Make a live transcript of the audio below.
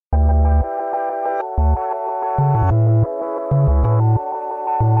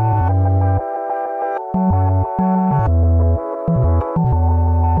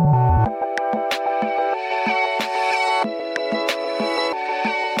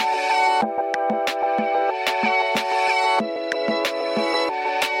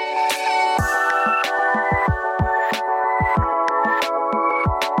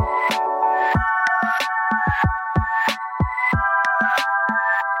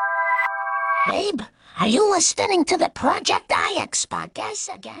Babe, are you listening to the Project IX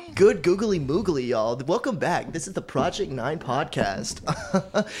podcast again? Good googly moogly, y'all. Welcome back. This is the Project 9 podcast.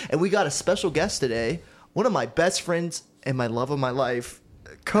 And we got a special guest today. One of my best friends and my love of my life,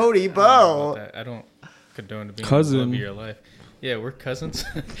 Cody Bow. I don't condone to being Cousin. the love of your life. Yeah, we're cousins.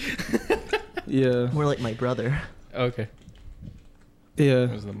 Yeah. More like my brother. Okay.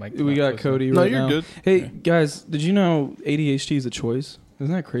 Yeah. Was the mic We not got close Cody enough? right No, you're now. good. Hey, Yeah. guys, did you know ADHD is a choice?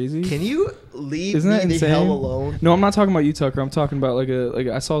 Isn't that crazy? Can you leave Isn't me that the insane? hell alone? No, I'm not talking about you, Tucker. I'm talking about like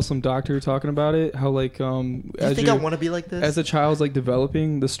I saw some doctor talking about it. How like Do you as think I you're- want to be like this? as a child's like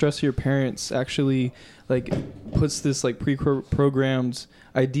developing, the stress of your parents actually like puts this like pre-programmed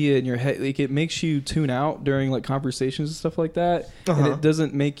idea in your head. Like it makes you tune out during like conversations and stuff like that, and Uh-huh. it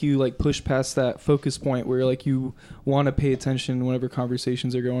doesn't make you like push past that focus point where like you want to pay attention whenever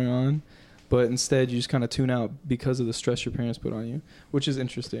conversations are going on. But instead, you just kind of tune out because of the stress your parents put on you, which is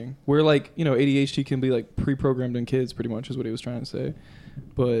interesting. Where like ADHD can be like pre-programmed in kids, pretty much is what he was trying to say.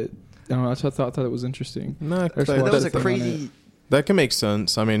 But I don't know. I thought that was interesting. No, There's that a lot was of a thing on crazy... that can make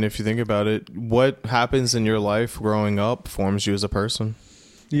sense. I mean, if you think about it, what happens in your life growing up forms you as a person.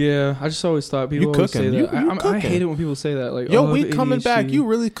 Yeah, I just always thought people You always say cooking. that. You I cooking. hate it when people say that. Like, Yo, oh, we I have coming back. ADHD. You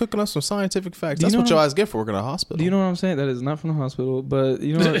really cooking us some scientific facts. Do you That's know what your what- eyes get for working at a hospital. Do you know what I'm saying? That is not from the hospital, but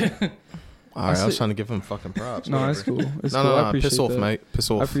you know what? All right, I I was say- trying to give him fucking props. No, that's whatever. cool. It's No, cool. I no, appreciate piss off, that. mate. Piss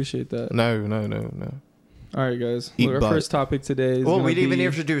I off. appreciate that. No. All right, guys. Eat Look, our butt. first topic today is Well, gonna we didn't even be-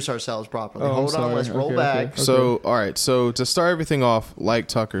 introduce ourselves properly. Oh, I'm Hold on, sorry. let's roll Okay, back. okay. So, all right. So, to start everything off, like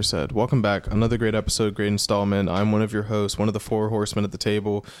Tucker said, welcome back. Another great episode, great installment. I'm one of your hosts, one of the four horsemen at the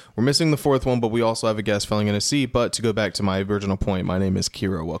table. We're missing the fourth one, but we also have a guest filling in a seat. But to go back to my original point, my name is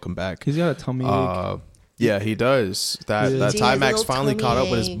Kiro. Welcome back. He's got a tummy ache. Yeah, he does. That Yeah. that He Ty has a Max little finally caught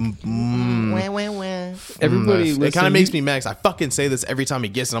up with his. Wah, wah, wah. Everybody, It listen, kind of makes you- me mad 'cause I fucking say this every time he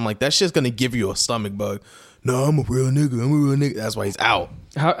gets it. I'm like, that shit's gonna give you a stomach bug. No, I'm a real nigga. That's why he's out.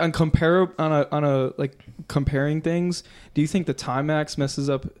 How and compare on a like comparing things. Do you think the Timax messes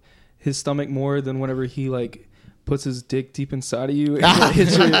up his stomach more than whenever he like puts his dick deep inside of you and it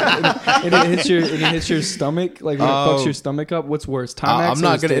hits your and it hits your stomach like when it fucks your stomach up? What's worse, Timax? I'm or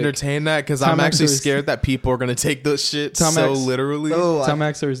not his gonna dick? entertain that because I'm Timex actually or his- scared that people are gonna take this shit Timex. so literally. Oh,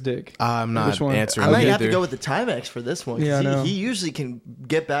 Timax or his dick? I'm not Which one? answering I might either. have to go with the Timex for this one. 'Cause Yeah, I know. he usually can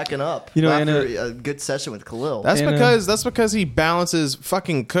get backing up You know, after and a good session with Khalil. That's And, because he balances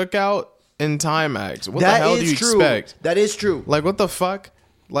fucking Cookout and Timex. What That the hell is do you true. expect? That is true. Like, what the fuck?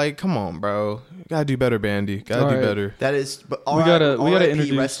 Like, come on, bro. You gotta do better, Bandy. Gotta All do right. better. That is. But We gotta RIP,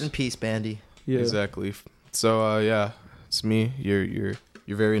 introduce- Rest in peace, Bandy. Yeah. Exactly. So, yeah, it's me. You're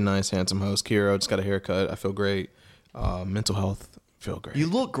very nice, handsome host, Kiro. Just got a haircut. I feel great. Mental health, feel great. You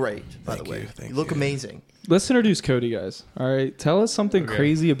look great, by Thank the way. you, thank You look you. amazing. Let's introduce Cody, guys. All right, tell us something Okay.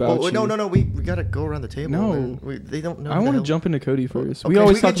 crazy about Oh, you. no. We gotta go around the table. No. man. They don't know. I want to jump into Cody first. Okay, we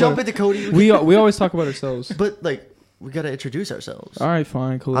always we can talk jump about, into Cody. we always talk about ourselves. But like, we gotta introduce ourselves. All right,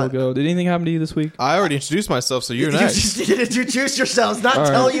 fine, Khalil, go. Did anything happen to you this week? I already introduced myself, so you're You next. just need to introduce yourselves, not All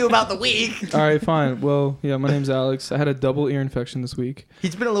tell right. you about the week. All right, fine. Well, yeah, my name's Alex. I had a double ear infection this week.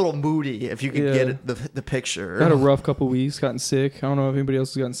 He's been a little moody. If you could Yeah. get it, the picture. I had a rough couple weeks. Gotten sick. I don't know if anybody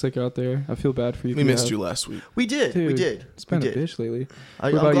else has gotten sick out there. I feel bad for you. if We you missed have. you last week. We did. We Dude, did. It's been we a did. bitch lately.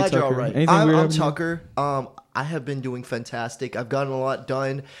 I'm What about you, glad you're all Tucker? right. Anything I'm weird happened to you? Tucker. I have been doing fantastic. I've gotten a lot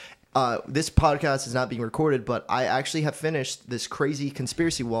done. This podcast is not being recorded, but I actually have finished this crazy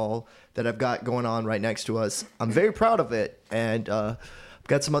conspiracy wall that I've got going on right next to us. I'm very proud of it, and I've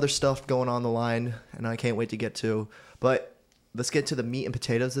got some other stuff going on the line, and I can't wait to get to. But let's get to the meat and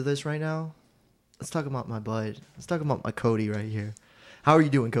potatoes of this right now. Let's talk about my bud. Let's talk about my Cody right here. How are you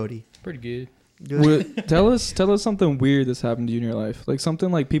doing, Cody? Pretty good. Good. Tell us something weird that's happened to you in your life. Like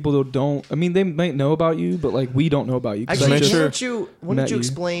something like people don't. I mean, they might know about you, but like we don't know about you. 'cause Actually, I make just- sure- why met don't you you.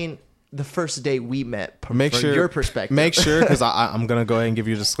 explain the first day we met Make from sure your perspective? Make sure, because I'm gonna go ahead and give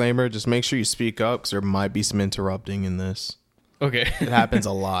you a disclaimer. Just make sure you speak up, because there might be some interrupting in this. Okay. It happens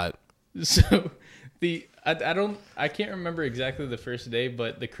a lot. So I can't remember exactly the first day,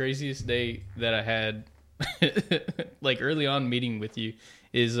 but the craziest day that I had like early on meeting with you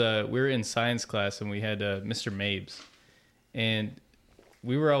is we were in science class and we had Mr. Mabes, and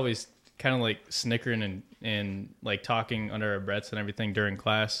we were always kind of like snickering and like talking under our breaths and everything during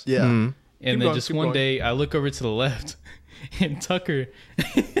class. Yeah. And then going, just keep one going. day I look over to the left and Tucker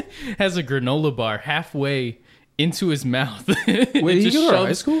has a granola bar halfway into his mouth. Wait, did you go to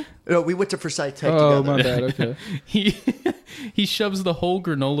high school? No, we went to Forsyth Tech Oh, together. my bad. Okay. He shoves the whole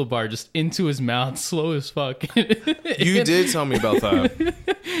granola bar just into his mouth, slow as fuck. You did tell me about that.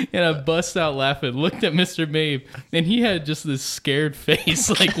 And I bust out laughing, looked at Mr. Mabe, and he had just this scared face.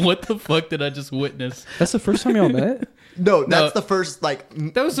 Like, what the fuck did I just witness? That's the first time y'all met? No, that's No. the first like.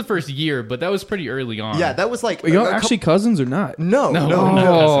 That was the first year, but that was pretty early on. Yeah, that was like. Are y'all a actually cousins or not? No, No, no, we're not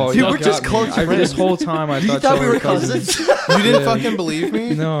no. cousins. You y'all were just got me. close friends. This whole time I You thought thought y'all we were cousins? You didn't Yeah. fucking believe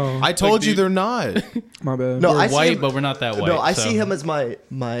me? No. I told you dude. they're not. My bad. No, We're I see white, him- but we're not that white. No, I so. see him as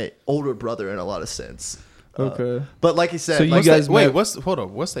my older brother in a lot of sense. Okay. But like you said, So you like, guys Wait, met- hold up.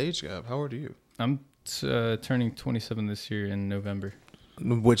 What's the age gap? How old are you? I'm turning 27 this year in November.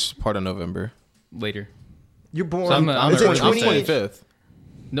 Which part of November? Later. you're born. So I'm is a it early 20? 25th.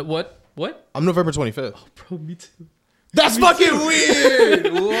 No, what? I'm November 25th. Bro, me too. That's fucking weird.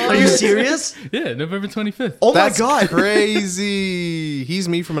 Are you serious? Yeah, November 25th. Oh That's my god! crazy. He's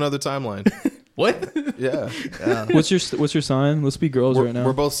me from another timeline. What? Yeah. What's your sign? Let's be girls We're, right now.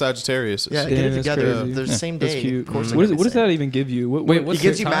 we're both Sagittarius. Yeah, Yeah, get it that's together. crazy. They're the same That's day. cute. Of course, What, they're what does the same. that even give you? What, Wait, what's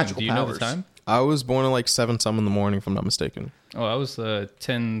gives the you time? magical Do you know the powers. time? I was born at like 7 some in the morning, if I'm not mistaken. Oh, I was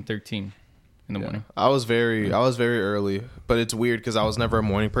 10:13 in the morning. I was very early, but it's weird because I was never a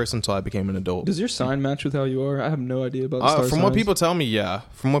morning person until I became an adult. Does your sign match with how you are? I have no idea about star From what signs. people tell me, yeah.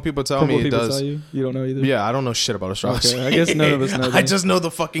 From what people tell From me, what it people does. tell you, you don't know either. Yeah, I don't know shit about astrology. Okay, I guess none of us know I then. just know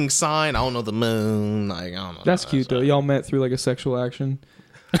the fucking sign. I don't know the moon. Like, I don't know. That's cute though. Y'all met through like a sexual action.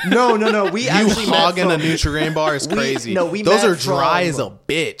 No. We You actually met hogging a from Nutrigrain bar is We- crazy. no, we Those met are dry from- as a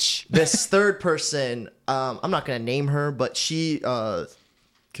bitch. this third person. I'm not gonna name her, but she, because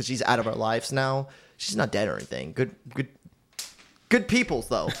she's out of our lives now. She's not dead or anything. Good peoples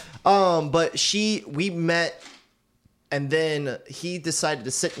though. But we met, and then he decided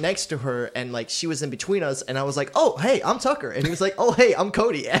to sit next to her, and like she was in between us, and I was like, "Oh, hey, I'm Tucker," and he was like, "Oh, hey, I'm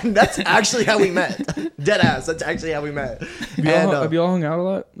Cody," and that's actually how we met. Dead ass. That's actually how we met. Have y'all hung out a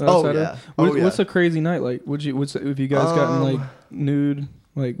lot? Oh, outside of- yeah. What, Oh, yeah. What's a crazy night like? What's if you guys gotten like nude?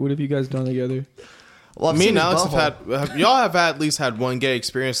 Like what have you guys done together? Well, I've Me seen and his Alex butthole. y'all have at least had one gay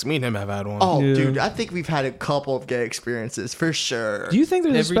experience. Me and him have had one. Oh, Yeah. dude, I think we've had a couple of gay experiences for sure. Do you think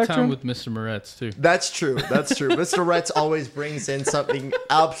there's Every a spectrum? time with Mr. Moretz too. That's true. Mr. Retz always brings in something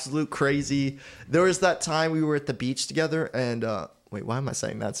absolute crazy. There was that time we were at the beach together, and wait, why am I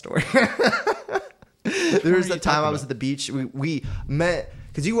saying that story? There was are you that time I talking was about? at the beach. We met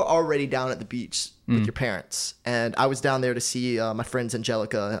because you were already down at the beach with your parents, and I was down there to see my friends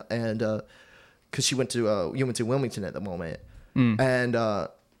Angelica, and because she went to Wilmington at the moment, and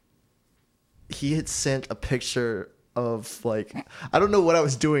he had sent a picture of like I don't know what I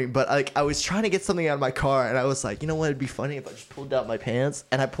was doing, but like I was trying to get something out of my car, and I was like, you know what, it'd be funny if I just pulled down my pants,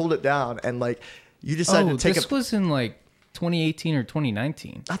 and I pulled it down, and like you decided Oh, to take this was in like 2018 or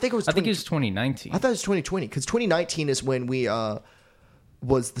 2019. I think it was. I think 20 it was 2019. I thought it was 2020 because 2019 is when we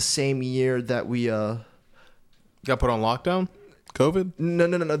was the same year that we Got put on lockdown? COVID? no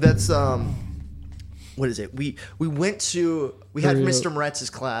that's what is it? We went to we had Hurry Mr. up. Moretz's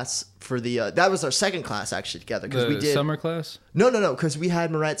class for the that was our second class actually together because the we did summer class. no because we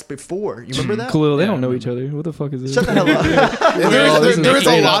had Moretz before. You remember that? Khalil, they Yeah, don't I know remember. each other. What the fuck is this? Shut the hell up. There's a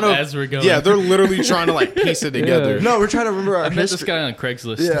making it lot up of as we're going. Yeah, they're literally trying to like piece it together. No, we're trying to remember our I met this history. guy on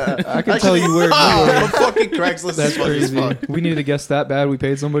Craigslist. Yeah, I can tell you where you Oh, are. fucking Craigslist That's is funny as crazy. fuck. We needed to guess that bad. We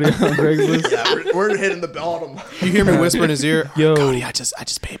paid somebody on Craigslist. Yeah, we're hitting the bottom. You hear me whisper in his ear, Yo. Cody, I just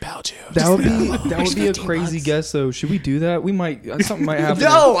PayPal'd you. That would be a 15 crazy bucks. guess though. Should we do that? We might something might happen.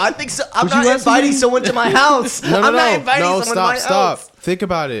 No, I think so. I'm Would you not let inviting somebody- someone to my house. I'm not inviting someone to my house. Think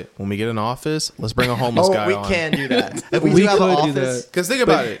about it. When we get an office, let's bring a homeless Oh, guy we on. can do that. If we, We do have an could do office, that. Because think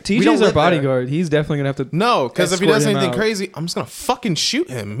about it. We don't TJ's our live there. bodyguard. He's definitely gonna have to. No, because if he Escort does him anything out. crazy, I'm just gonna fucking shoot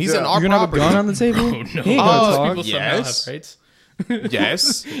him. He's Yeah. in our You're gonna have a property. gun on the table. Oh no. He ain't gonna Oh, talk. People somehow yes. have rights.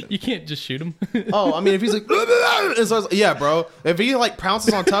 Yes. You can't just shoot him. Oh, I mean, if he's like, and so I was- yeah, bro. If he like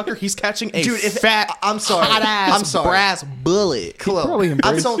pounces on Tucker, he's catching a Dude, if- fat, I'm sorry. hot ass, I'm sorry. brass bullet. Khalil, probably I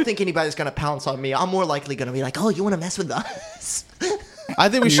embrace- don't think anybody's gonna pounce on me. I'm more likely gonna be like, "Oh, you want to mess with us?" I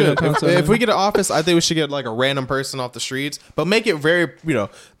think we You're should. gonna pounce on If him? we get an office, I think we should get like a random person off the streets, but make it very,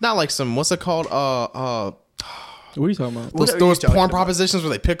 not like some what's it called? What are you talking about? What are you those talking porn about? propositions where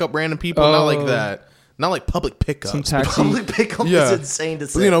they pick up random people. Not like Oh. that. Not like public pickups. Some but- taxi. Public pickup Yeah. is insane to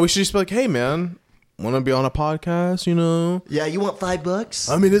say. we should just be like, hey man, want to be on a podcast? Yeah, you want $5?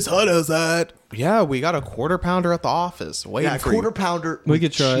 I mean, it's hot outside. Yeah, we got a quarter pounder at the office. Waiting Yeah, for quarter you. pounder. We with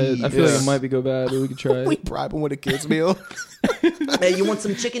could try it. I cheese. feel like Yeah. it might be go bad, but we could try We it. bribe him with a kids meal. Hey, you want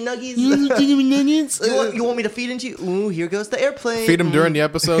some chicken nuggets? Nuggets? you want me to feed into you? Ooh, here goes the airplane. Feed them during the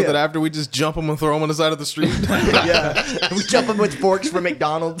episode Yeah. that after we just jump them and throw them on the side of the street. Yeah, we jump them with forks from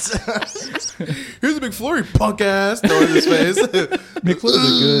McDonald's. Here's a McFlurry, punk ass. Throw it in his face. McFlurries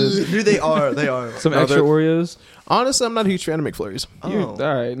are good. Dude, they are. They are. Some No, extra they're- Oreos. Honestly, I'm not a huge fan of McFlurries. You're- Oh.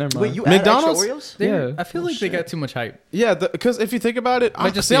 All right, never mind. Wait, you McDonald's? add extra Oreos? They're- Yeah. I feel like they got too much hype. Yeah, because if you think about it,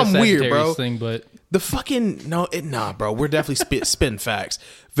 Might just see, be a I'm weird, Sagittarius bro. thing, but The fucking nah, bro. We're definitely spin facts.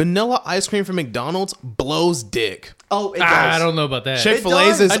 Vanilla ice cream from McDonald's blows dick. Oh, it does. I don't know about that.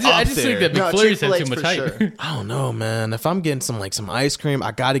 Chick-fil-A's does? is I up just think there. that No, McFlurries had Chick-fil-A's too much for hype. sure. I don't know, man. If I'm getting some ice cream,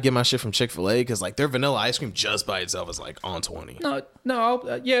 I got to get my shit from Chick-fil-A because like their vanilla ice cream just by itself is like on 20.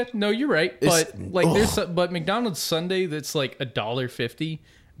 No, you're right. It's- But like, but McDonald's Sunday that's like $1.50.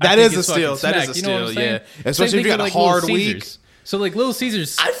 That is a steal. That is a You know what I'm steal, saying? yeah. Especially Same if you thing got a with, Little hard week. Caesars. So like Little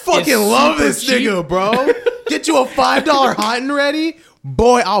Caesars, I is fucking love super this cheap. nigga, bro. Get you a $5 hot and ready.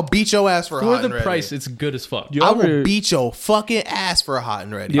 Boy, I'll beat your ass for a For hot the and ready. price. It's good as fuck. You I ever- will beat your fucking ass for a hot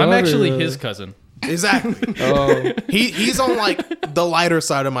and ready. You I'm ever, actually uh, his cousin. Exactly. Oh, He's on like the lighter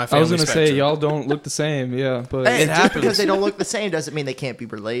side of my I family was gonna say spectrum. y'all don't look the same. Yeah, but Hey, It just happens. because they don't look the same doesn't mean they can't be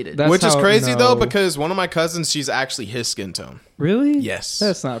related. That's Which is how- crazy though, no. because one of my cousins, she's actually his skin tone. really, Yes,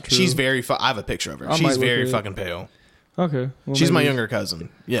 that's not true. She's very. I have a picture of her. I might She's look very at it. fucking pale. okay. Well, She's my maybe- younger cousin.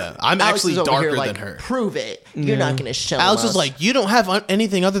 Yeah, I'm Alex actually is over darker here like, than her. Prove it. You're not going to show Alex us. is like, you don't have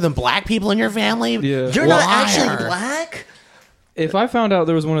anything other than black people in your family. Yeah. You're not Liar. actually black? If I found out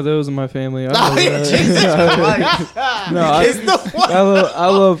there was one of those in my family, I'd Oh, know yeah, that. Jesus Christ. No, It's the one.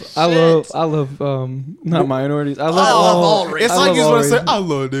 I love not minorities. I love all races. It's I like love you all want to say, races. I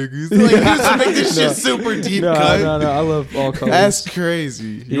love niggas. Like, you just make this shit super deep No, cut. no, I love all colors. That's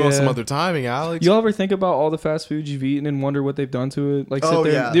crazy. You want Yeah. some other timing, Alex? You ever think about all the fast foods you've eaten and wonder what they've done to it? Like, sit Oh,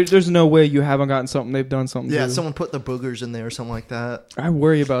 there, yeah. there's no way you haven't gotten something they've done something Yeah, to. someone put the boogers in there or something like that. I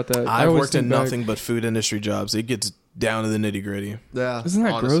worry about that. I I've always worked in think back, nothing but food industry jobs. It gets down to the nitty gritty. Yeah. Isn't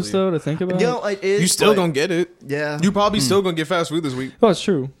that gross honestly. though to think about? You know, it is. You still but- gonna get it. Yeah. You probably still gonna get fast food this week. Oh, it's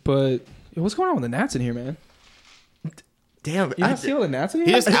true. But yo, what's going on with the gnats in here, man? Damn. You not see all the gnats in He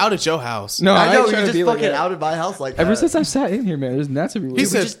here? just out at your house. No, I know. ain't You trying to just be like fucking that. outed my house like that. Ever since I've sat in here, man, there's gnats everywhere. He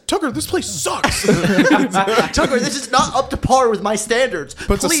said, Tucker, this place sucks. Tucker, this is not up to par with my standards.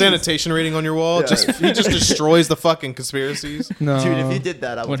 Puts Please. a sanitation rating on your wall. Yeah. He just destroys the fucking conspiracies. no. Dude, if you did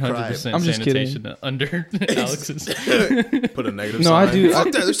that, I would cry. 100% I'm just kidding. sanitation under Alex's. Put a negative No, I sign. do-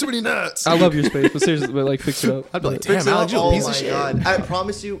 Fuck that. There's too many nuts. I love your space, but seriously, but like fix it up. I'd be like, Fix damn, it Alex, up. you a Oh piece my of shit. god! I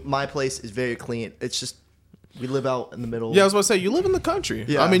promise you, my place is very clean. It's just we live out in the middle. Yeah, I was about to say, you live in the country.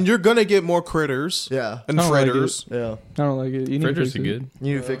 Yeah. I mean, you're going to get more critters Yeah. and I don't like fritters. Yeah. I don't like it. You need to Fritters fix are it. good.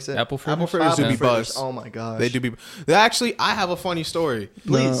 You need to fix it. Apple fritters? Apple fritters do be fritters. bust. Oh my gosh. They do be. Actually, I have a funny story.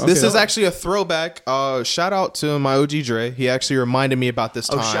 Please. No, This okay. is actually a throwback. Shout out to my OG Dre. He actually reminded me about this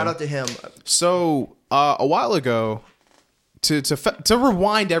time. Oh, shout out to him. So a while ago, to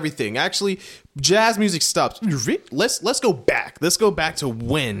rewind everything. Actually, jazz music stopped. Let's go back. Let's go back to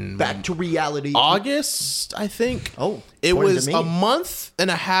when? Back to reality. August, I think. Oh, it according to was me. a month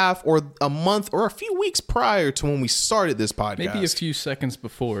and a half, or a month, or a few weeks prior to when we started this podcast. Maybe a few seconds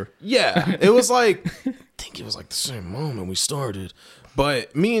before. Yeah, it was like I think it was like the same moment we started.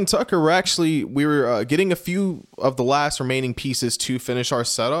 But me and Tucker we were getting a few of the last remaining pieces to finish our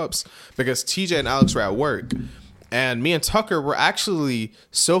setups because TJ and Alex were at work. And me and Tucker were actually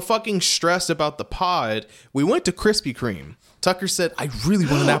so fucking stressed about the pod, we went to Krispy Kreme. Tucker said, I really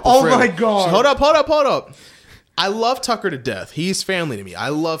want an apple Oh fritter. my God. Hold up. I love Tucker to death. He's family to me. I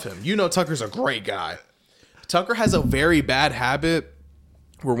love him. You know Tucker's a great guy. Tucker has a very bad habit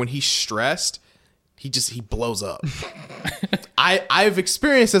where when he's stressed, he blows up. I've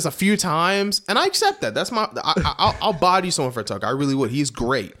experienced this a few times, and I accept that. That's I'll body someone for Tucker. I really would. He's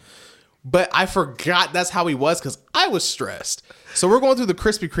great. But I forgot that's how he was because I was stressed. So we're going through the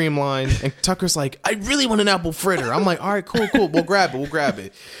Krispy Kreme line, and Tucker's like, I really want an apple fritter. I'm like, all right, cool. We'll grab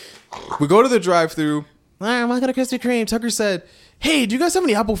it. We go to the drive-thru. All right, I'm going to go to Krispy Kreme. Tucker said, hey, do you guys have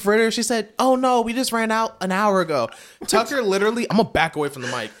any apple fritters? She said, oh, no, we just ran out an hour ago. Tucker literally, I'm going to back away from the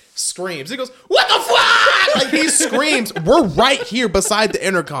mic, screams. He goes, what the fuck? Like, he screams. We're right here beside the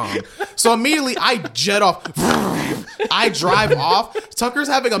intercom. So immediately, I jet off. I drive off. Tucker's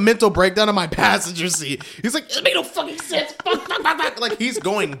having a mental breakdown in my passenger seat. He's like, it made no fucking sense. Fuck. Like, he's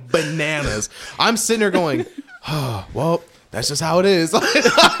going bananas. I'm sitting there going, oh, well, that's just how it is.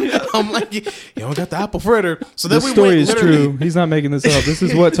 I'm like, you don't got the apple fritter. So then This we story went is literally. true. He's not making this up. This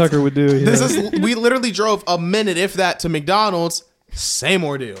is what Tucker would do. We literally drove a minute, if that, to McDonald's. Same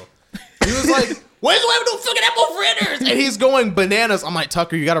ordeal. He was like, when's the way we do fucking apple fritters? And he's going bananas. I'm like,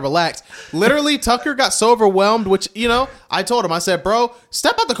 Tucker, you gotta relax. Literally, Tucker got so overwhelmed, which, you know, I told him, I said, bro,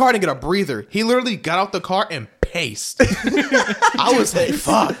 step out the car and get a breather. He literally got out the car and paced. I was like,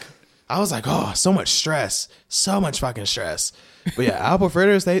 fuck. I was like, oh, so much stress. So much fucking stress. But yeah, apple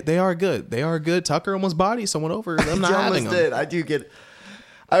fritters, they are good. They are good. Tucker almost bodied someone over them not You having almost them. did. I do get.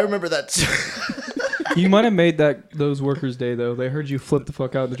 I remember that. You might have made those workers' day though. They heard you flip the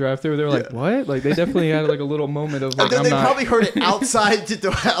fuck out in the drive-thru. They were like, "What?" Like they definitely had like a little moment of And like, then "I'm they not." probably heard it outside to the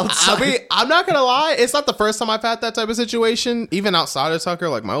outside. I mean, I'm not gonna lie. It's not the first time I've had that type of situation. Even outside of Tucker,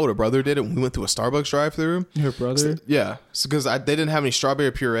 like my older brother did it when we went to a Starbucks drive-thru. Your brother. Yeah, because they didn't have any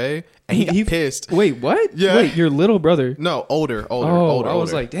strawberry puree, and he got pissed. Wait, what? Yeah. Wait, your little brother. No, older. Oh, I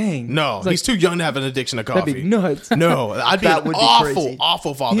was like, dang. no, It's like, he's too young to have an addiction to coffee. that'd be nuts. No, I'd be That an would be awful, crazy.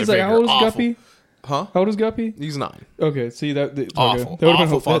 awful father He's like, figure. how old is Awful. Guppy? Huh? How old is Guppy? He's 9. Okay, see that Awful. That would've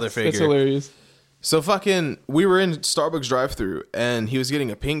Awful father that's figure. hilarious. So fucking, we were in Starbucks drive-thru, and he was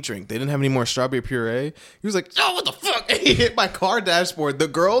getting a pink drink. They didn't have any more strawberry puree. He was like, "Yo, what the fuck?" And he hit my car dashboard. The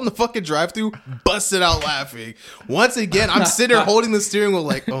girl in the fucking drive-thru busted out laughing. Once again, I'm sitting there holding the steering wheel,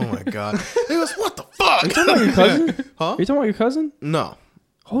 like, "Oh my god!" He goes, "What the fuck?" Are you talking about your cousin? Huh? Are you talking about your cousin? No,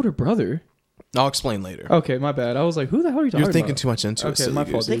 Older brother. I'll explain later. Okay, my bad. I was like, who the hell are you talking You're thinking about? too much into it. Okay, silly my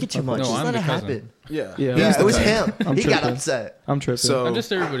goose. fault, dude. Thinking too much. No, Just I'm let the it cousin. happen. Yeah. Yeah, Yeah, it was okay. him. I'm He got tripping. upset. I'm tripping. So I'm just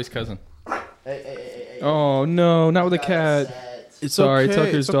everybody's cousin. Oh no, not with a cat. it's Sorry, okay.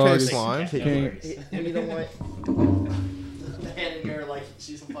 Tucker's It's okay, dog is- Slime. You know what? And you're like,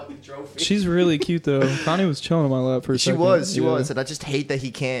 she's a fucking trophy. She's really cute though. Connie was chilling on my lap for a She second. was, Yeah. and I just hate that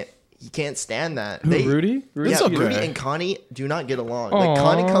he can't stand that. Who, Rudy? Rudy? Yeah, It's okay. Rudy and Connie do not get along. Like Aw.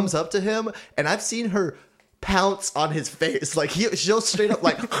 Connie comes up to him, and I've seen her pounce on his face. Like she'll straight up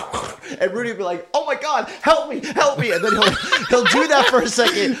like, and Rudy will be like, "Oh my god, help me!" And then he'll do that for a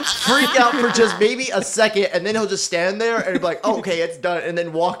second, freak out for just maybe a second, and then he'll just stand there and he'll be like, oh, "Okay, it's done," and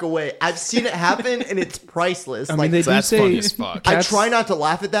then walk away. I've seen it happen, and it's priceless. I like mean, they do That's say funny as fuck. I cats- try not to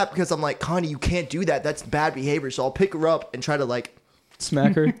laugh at that because I'm like, Connie, you can't do that. That's bad behavior. So I'll pick her up and try to like.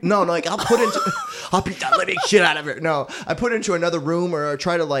 smack her. No, like I'll beat that living shit out of her. No, I put her into another room or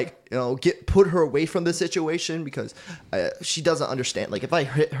try to like, put her away from the situation because she doesn't understand. Like if I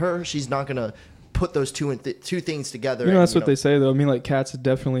hit her, she's not gonna put those two things together. You know, and, that's what they say though. I mean, like cats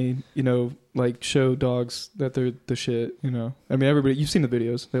definitely, like show dogs that they're the shit. I mean, everybody, you've seen the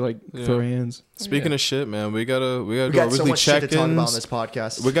videos. They like throw hands. Speaking of shit, man, we gotta We do our got so weekly much shit to talk about on check-ins. this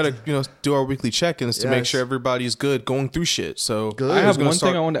podcast. We gotta, do our weekly check-ins to make Yes. sure everybody's good going through shit. So Good. I have gonna one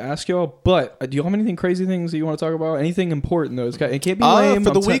start- thing I wanted to ask y'all, but do you have anything crazy things that you want to talk about? Anything important though? It can't be lame. For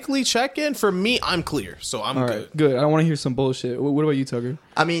the I'm weekly check-in, for me, I'm clear, so I'm All good. right, good. I don't want to hear some bullshit. What about you, Tucker?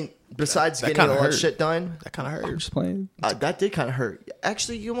 I mean, besides That getting kinda all that hurt. shit done, That kind of I'm hurt. just playing. that did kind of hurt.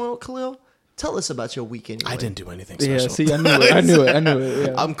 Actually, you know what, Khalil? Tell us about your weekend. I didn't do anything Yeah, special. see, I knew it.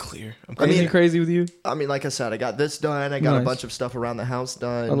 Yeah. I'm clear. Anything crazy with you? I mean, like I said, I got this done. I got a Nice. bunch of stuff around the house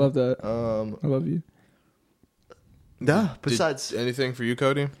done. I love that. Um, I love you. yeah. Besides, Anything for you,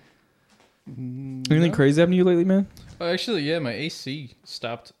 Cody? Anything crazy happened to you lately, man? Oh, actually, yeah, my AC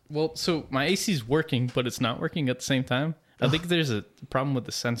stopped. Well, so my AC's working, but it's not working at the same time. I think there's a problem with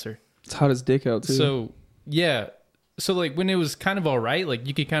the sensor. It's hot as dick out too. So, yeah. So, like, when it was kind of all right, like,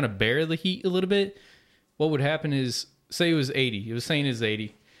 you could kind of bear the heat a little bit. What would happen is, say it was 80. It was saying it's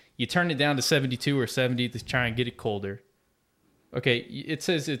 80. You turn it down to 72 or 70 to try and get it colder. Okay, it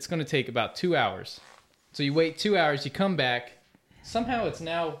says it's going to take about 2 hours. So you wait 2 hours, you come back. Somehow it's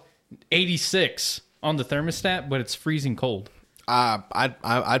now 86 on the thermostat, but it's freezing cold.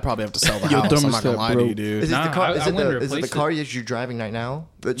 I'd probably have to sell the Your house. I'm not gonna thermostat lie to you, broke. dude. is it Nah, the car? I Is it wouldn't the replace car that you're driving right now?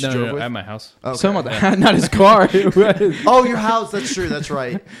 That you No, drove no, with? at my house. Okay. Talking about the not his car. Oh, your house. That's true. That's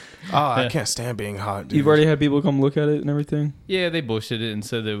right. I can't stand being hot, dude. You've already had people come look at it and everything. Yeah, they bullshit it and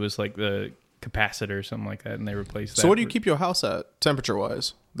said it was like the capacitor or something like that, and they replaced that. So what do you for- keep your house at,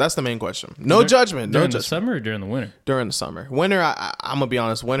 temperature-wise? That's the main question. No judgment. No during the judgment. summer or during the winter? During the summer. Winter, I'm gonna be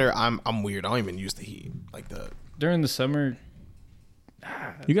honest. Winter, I'm weird. I don't even use the heat like that. During the summer,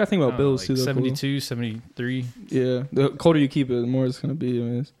 You got to think I about don't know, bills like too. Though, 72, 73. Yeah, the colder you keep it, the more it's gonna be. I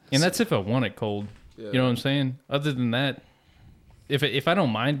mean, And that's if I want it cold. You know what I'm saying? Other than that, if I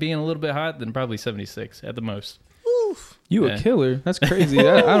don't mind being a little bit hot, then probably 76 at the most. you Yeah. a killer. That's crazy.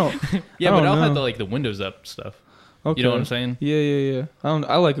 I don't. Yeah, I but don't I'll know. have the windows up stuff. Okay. You know what I'm saying? Yeah.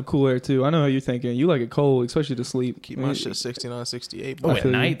 I like a cool air too. I know how you're thinking. You like it cold, especially to sleep. Keep my shit 69, 68. Oh, I at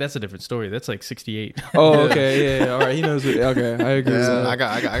feel you. night, that's a different story. That's like 68. Oh, okay. Yeah. All right. He knows. Okay. I agree. with that. I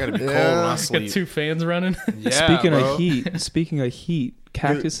gotta be cold when I Got sleep. 2 fans running. Yeah, Speaking of heat,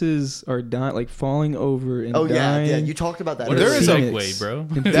 cactuses are dying, like falling over and Oh dying. yeah. You talked about that. What There is is a a- segue, bro?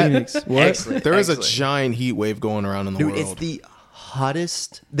 In Phoenix. What? Excellent. There is a excellent. giant heat wave going around in the Dude, world. it's the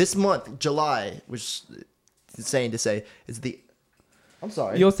hottest this month, July, which is insane to say. It's the. I'm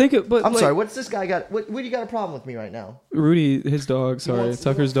sorry. You'll think it, but I'm like, sorry. What's this guy got? What do you got a problem with me right now? Rudy, his dog. Sorry, wants-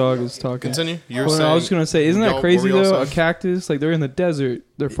 Tucker's dog is talking. Continue. You were Well, no, saying. I was just gonna say, isn't Y'all- that what crazy were y'all though? A saying? cactus, like they're in the desert,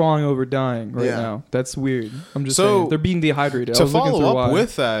 they're falling over, dying right Yeah. now. That's weird. I'm just So, saying they're being dehydrated. I To was looking through follow why. up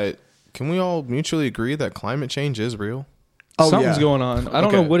with that, can we all mutually agree that climate change is real? Oh, something's yeah. going on. I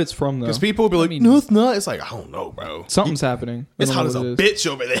don't know Okay. what it's from though. Because people will be like, mean- no, it's not. It's like, I don't know, bro. Something's happening. I It's don't hot know as a what it is.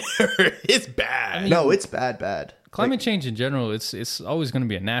 bitch over there. It's bad. No, it's bad. Climate change in general, it's always going to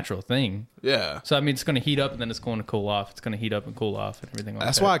be a natural thing. Yeah. So I mean, it's going to heat up and then it's going to cool off. It's going to heat up and cool off and everything like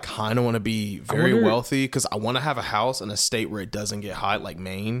That's that. why I kind of want to be very wonder- wealthy because I want to have a house in a state where it doesn't get hot like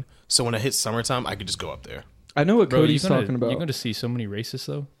Maine. So when it hits summertime, I could just go up there. I know what Bro, Cody's you're gonna, talking about. You're going to see so many racists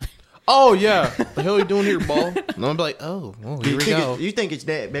though. Oh, yeah. What the hell are you doing here, ball? And I'm gonna be like, oh, well, here we go. You think it's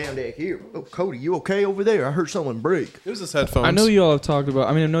that bam day here? Oh, Cody, you okay over there? I heard someone break. It was his headphones. I know you all have talked about.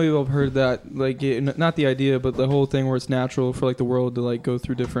 I mean, I know you all have heard that, like, not the idea, but the whole thing where it's natural for like the world to like go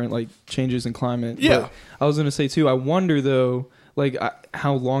through different like changes in climate. Yeah. But I was gonna say too. I wonder though, like,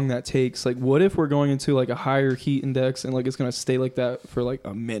 how long that takes. Like, what if we're going into like a higher heat index and like it's gonna stay like that for like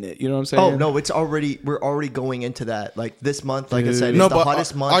a minute? You know what I'm saying? Oh no, we're already going into that. Like this month, like I said, it's No, the but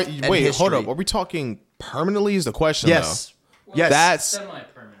hottest month. in wait, hold history. up. Are we talking permanently? Is the question? Yes. though? Yes. That's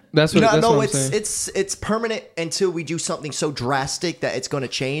Semi-permanent. That's what. No, that's no, what I'm saying. it's permanent until we do something so drastic that it's going to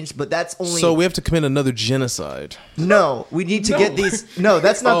change. But that's only so we have to commit another genocide. no. We need to get these. No,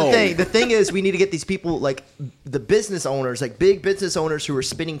 that's not Oh. the thing. The thing is, we need to get these people, like the business owners, like big business owners, who are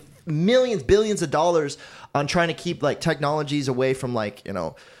spending millions, billions of dollars on trying to keep like technologies away from like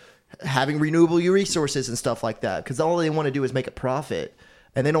having renewable resources and stuff like that. Because all they want to do is make a profit,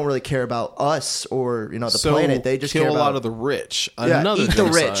 and they don't really care about us or the So planet. They just kill care a about lot of the rich. yeah, Another eat the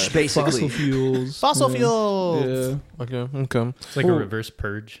genocide. rich, basically. fossil fuels. Fossil Yeah. fuels. Yeah. Okay. It's like a reverse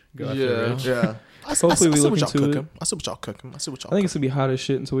purge. Go after the Yeah. rich. Yeah. Hopefully we see look what y'all into it. cooking. I see what y'all cooking. I see what y'all I think it's gonna be hot as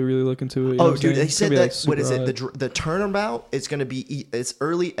shit until we really look into it. you know Oh, what I'm dude, saying? they It's said gonna be, that. like, What is super it? hot. The turnabout is going to be as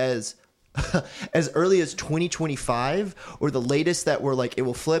early as as early as 2025, or the latest that we're like it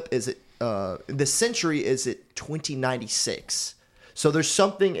will flip is it the century is it 2096. So there's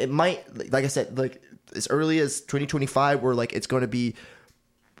something it might, like I said, like as early as 2025 where like it's going to be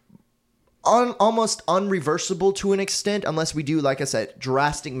almost unreversible to an extent unless we do, like I said,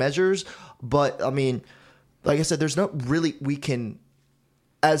 drastic measures. But I mean, like I said, there's not really we can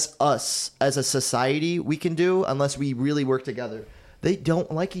as us as a society we can do unless we really work together. They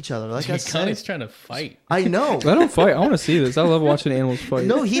don't like each other. Like I Connie's said, trying to fight. I know. I don't fight. I want to see this. I love watching animals fight.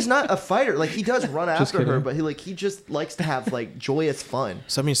 No, he's not a fighter. Like he does run after her, kidding. but he just likes to have like joyous fun.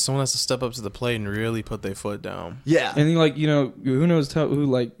 So that means someone has to step up to the plate and really put their foot down. Yeah. And then, like,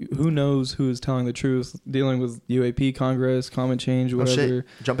 who knows who is telling the truth, dealing with UAP, Congress, climate change, Oh, whatever. shit.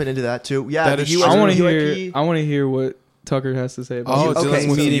 Jumping into that too. Yeah, That the is US true. I want to UAP. hear. I want to hear what Tucker has to say about Oh, it. okay, dealing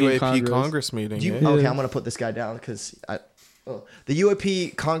with the meeting in UAP Congress meeting. You, yeah. okay, I'm gonna put this guy down because the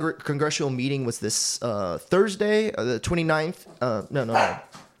UAP congressional meeting was this Thursday, the 29th. No.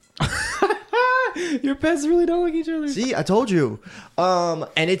 Your pets really don't like each other. See, I told you.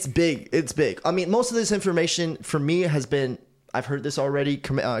 And it's big. It's big. I mean, most of this information for me has been. I've heard this already.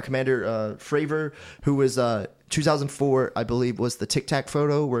 Commander Fravor, who was 2004, I believe, was the Tic Tac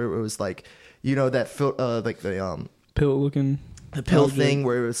photo where it was like, that like Pill looking. the pill object. thing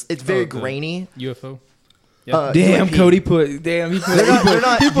where it's very the grainy. UFO. Damn, UAP. Cody put. He put They're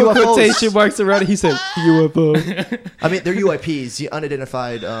not he put UFOs. quotation marks around it. He said UFO. I mean, they're UAPs, the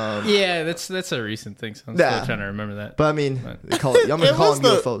unidentified. Yeah, that's a recent thing. So I'm Yeah. still trying to remember that. But I mean, they call it. I'm gonna It call was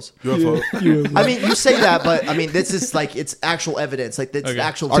them the- UFOs. UFO. UFO. I mean, you say that, but I mean, this is like it's actual evidence. Like it's Okay.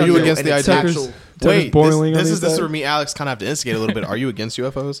 actual. Are you video, against and the it's idea? actual- Wait, boiling this on is the where inside? me, Alex, kind of have to instigate a little bit. Are you against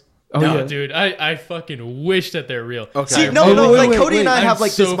UFOs? Oh, no, yeah. dude, I fucking wish that they're real. Okay. See, Oh, no, wait, like wait, Cody and I wait. have I'm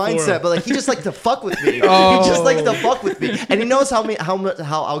like so this for mindset, him. but like he just likes to fuck with me. Oh. He just likes to fuck with me, and he knows how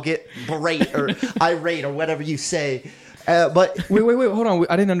I'll get berate or irate or whatever you say. But Wait, hold on.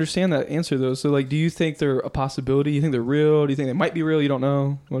 I didn't understand that answer though. So, like, do you think they're a possibility? You think they're real? Do you think they might be real? You don't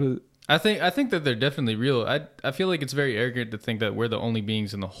know. What is it? I think that they're definitely real. I feel like it's very arrogant to think that we're the only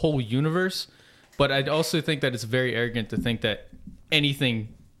beings in the whole universe, but I also think that it's very arrogant to think that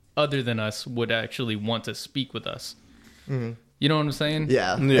anything other than us would actually want to speak with us. You know what I'm saying?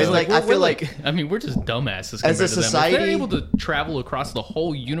 Yeah. Yeah. And like I feel like I mean, we're just dumbasses As compared a to them. If society- they're able to travel across the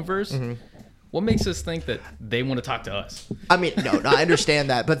whole universe, what makes us think that they want to talk to us? I mean, no, I understand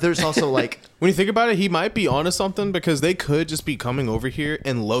that, but there's also like When you think about it, he might be onto something because they could just be coming over here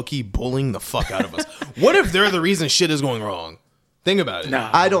and low-key bullying the fuck out of us. What if they're the reason shit is going wrong? Think about it.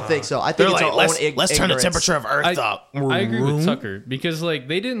 I don't think so. I think They're it's like, our own let's turn the ignorance. temperature of Earth up. I agree with Tucker because like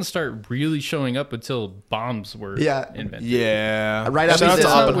they didn't start really showing up until bombs were Yeah. invented. Yeah. Right Shout after out this- to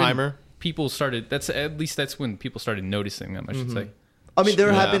That's when Oppenheimer. people started. That's when people started noticing them. I should say. I mean,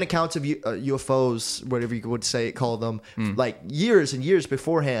 there have Yeah. been accounts of UFOs, whatever you would say, call them, like years and years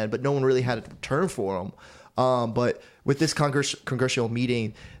beforehand, but no one really had a term for them. But with this congressional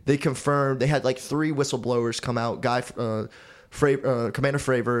meeting, they confirmed they had like 3 whistleblowers come out. Commander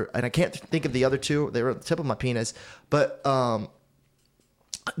Fravor, and I can't think of the other 2. They were at the tip of my penis, but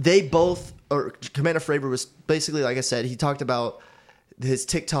they both. Or Commander Fravor was basically, like I said, he talked about his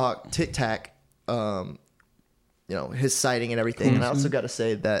Tic Tac. His sighting and everything. And I also got to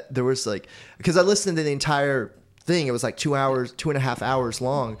say that there was like, because I listened to the entire thing, it was like 2.5 hours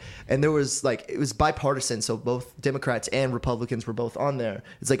long. And there was like, it was bipartisan. So both Democrats and Republicans were both on there.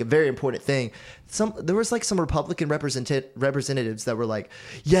 It's like a very important thing. There was like some Republican representatives that were like,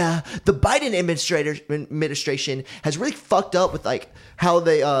 yeah, the Biden administration has really fucked up with like how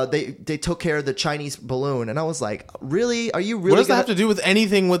they took care of the Chinese balloon. And I was like, really? Are you really What does that gonna have to do with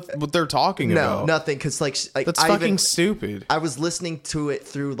anything with what they're talking No, about? nothing. Because like That's I fucking even- stupid. I was listening to it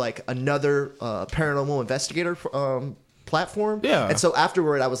through like another paranormal investigator platform. Yeah. And so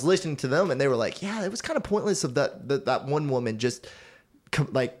afterward, I was listening to them, and they were like, "Yeah, it was kind of pointless of that one woman just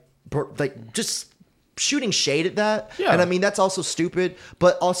just shooting shade at that." Yeah. And I mean, that's also stupid.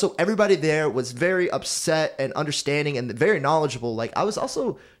 But also, everybody there was very upset and understanding and very knowledgeable. Like, I was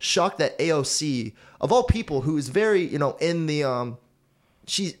also shocked that AOC, of all people, who is very in the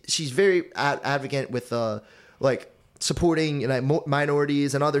she's very advocate with like supporting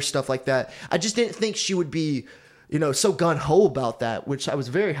minorities and other stuff like that. I just didn't think she would be so gun-ho about that, which I was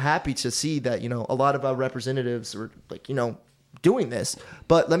very happy to see that a lot of our representatives were like doing this.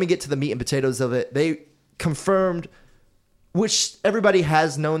 But let me get to the meat and potatoes of it. They confirmed, which everybody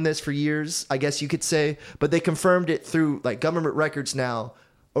has known this for years, I guess you could say, but they confirmed it through like government records now,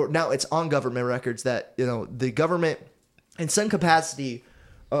 or now it's on government records that the government in some capacity,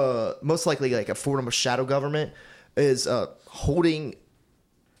 most likely like a form of shadow government, is holding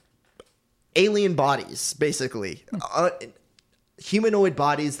alien bodies, basically humanoid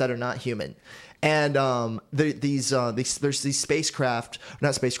bodies that are not human. And there's these spacecraft,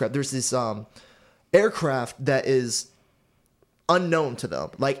 not spacecraft. There's this aircraft that is unknown to them.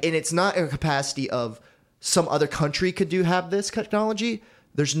 Like, and it's not in a capacity of some other country could have this technology.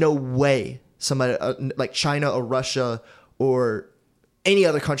 There's no way somebody like China or Russia or any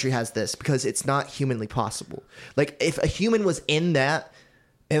other country has this, because it's not humanly possible. Like, if a human was in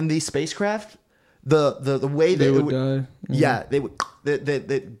these spacecraft, the way They that would die. yeah, they would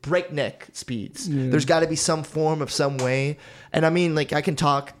the breakneck speeds. Yeah. There's got to be some form of some way. And I mean, like, I can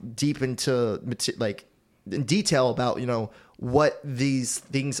talk deep into like in detail about what these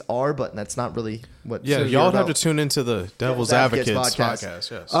things are, but that's not really what. Yeah, we're y'all would have about. to tune into the Devil's Advocates Advocates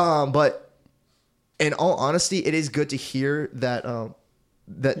podcast. Yes. But in all honesty, it is good to hear that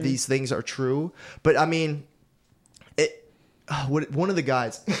these things are true. But I mean, one of the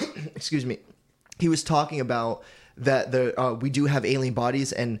guys, excuse me, he was talking about that we do have alien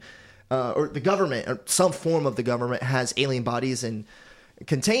bodies, and or the government, or some form of the government has alien bodies in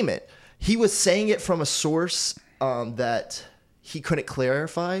containment. He was saying it from a source that he couldn't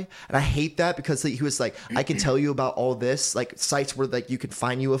clarify, and I hate that, because he was like, I can tell you about all this, like sites where like you can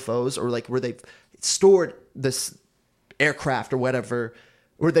find UFOs, or like where they've stored this aircraft or whatever,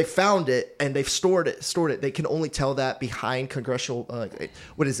 where they found it and they've stored it. They can only tell that behind congressional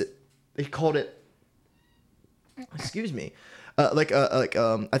what is it? They called it, excuse me,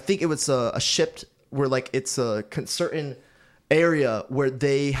 I think it was a shipped, where like it's a certain area where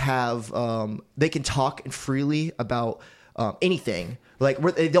they have they can talk freely about anything, like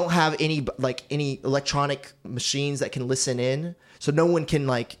where they don't have any electronic machines that can listen in, so no one can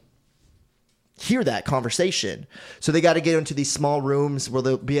like hear that conversation. So they got to get into these small rooms where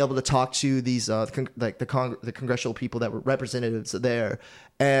they'll be able to talk to these the congressional people that were representatives there,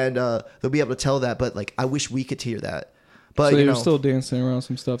 and they'll be able to tell that. But like, I wish we could hear that. But So they were still dancing around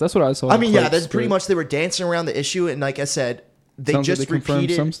some stuff. That's what I saw. I in mean, yeah, clips, that's pretty but much, they were dancing around the issue, and like I said, they Sounds like just they confirmed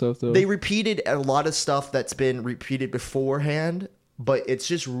repeated some stuff, though. They repeated a lot of stuff that's been repeated beforehand, but it's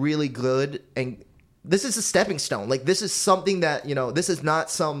just really good, and this is a stepping stone. Like, this is something that, you know, this is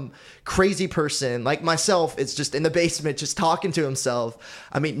not some crazy person like myself. It's just in the basement, just talking to himself.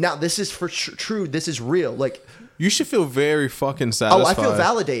 I mean, now this is for true. This is real. Like, You should feel very fucking satisfied. oh, I feel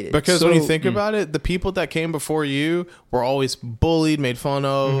validated. Because when you think about it, the people that came before you were always bullied, made fun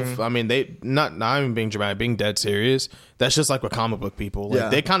of. Mm-hmm. I mean, they not even being dramatic, being dead serious. That's just like with comic book people. Like, Yeah.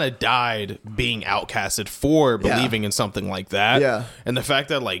 they kind of died being outcasted for believing in something like that. Yeah. And the fact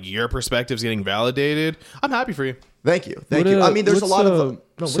that like your perspective's getting validated, I'm happy for you. Thank you. Thank you. I mean, there's a lot of...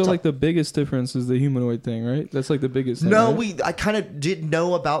 no, so like the biggest difference is the humanoid thing, right? That's like the biggest thing. No, right? I kind of did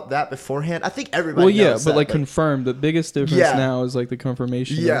know about that beforehand. I think everybody Well, yeah, knows but that, like confirmed. The biggest difference Yeah. now is like the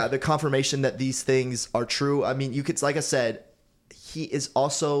confirmation. Yeah, of- the confirmation that these things are true. I mean, you could, like I said, he is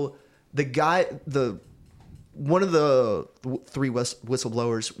also the guy. One of the three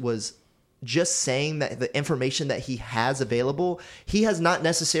whistleblowers was just saying that the information that he has available, he has not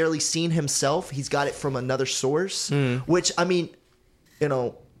necessarily seen himself. He's got it from another source, which, I mean, you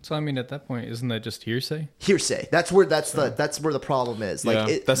know, So I mean, at that point, isn't that just hearsay? hearsay. That's where the problem is. Like,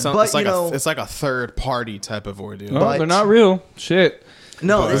 Yeah. That sounds, but it's like you know, it's like a third party type of ordeal. No, But- they're not real. Shit.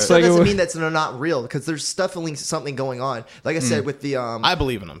 no, but- it still Like, doesn't it- mean that they're not real, because there's definitely something going on. Like I said, with the I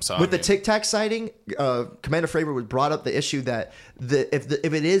believe in them. So with I the mean, Tic Tac sighting, Commander Fravor would brought up the issue that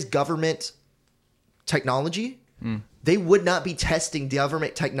if it is government technology, they would not be testing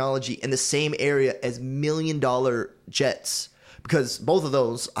government technology in the same area as $1 million jets, because both of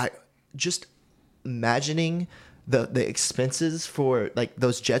those, I just imagining the expenses for like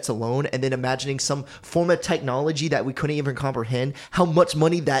those jets alone, and then imagining some form of technology that we couldn't even comprehend how much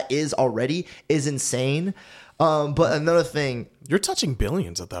money that is already is insane. But another thing, you're touching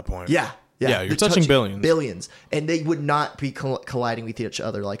billions at that point. yeah, Yeah, you're they're touching billions. billions, and they would not be colliding with each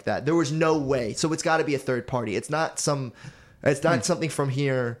other like that. There was no way. So it's got to be a third party. It's not something from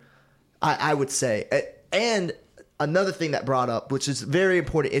here. I would say. And another thing that brought up, which is a very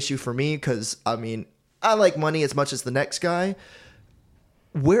important issue for me, because I mean, I like money as much as the next guy.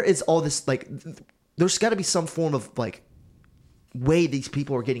 Where is all this? Like, there's got to be some form of like way these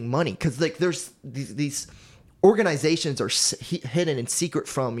people are getting money, because like there's these organizations are hidden and secret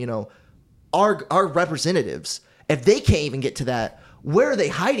from, you know, our representatives. If they can't even get to that, where are they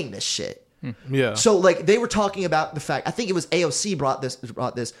hiding this shit? Yeah. So like they were talking about the fact, I think it was AOC brought this.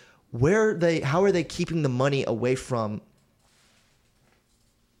 How are they keeping the money away from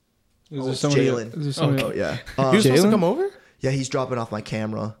Is there somebody? Jalen? Is there somebody? Oh yeah. you were supposed to Jalen? come over? Yeah, he's dropping off my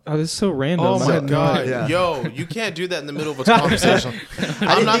camera. Oh, this is so random. Oh I my had no god, idea. Yeah. yo! You can't do that in the middle of a conversation.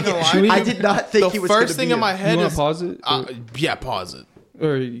 I I'm not didn't gonna think lie. it- to I you. did not think the he was first gonna thing be in my You head want is to pause it? yeah, pause it.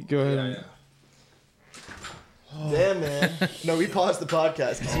 Or you go ahead. Damn, man. No, we paused the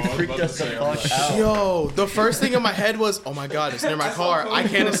podcast because he freaked us the fuck out. Yo, the first thing in my head was, oh my god, it's near my car. I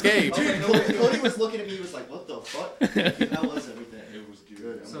can't escape. Cody was looking at me. He was like, "What the fuck?" How was everything? It was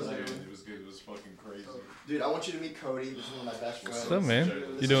good. It was good. It was fucking crazy. Dude, I want you to meet Cody. This is one of my best friends. What's up, man?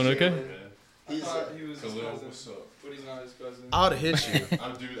 You doing okay? He's He was Khalil, what's up? but he's not his cousin. I would have hit you.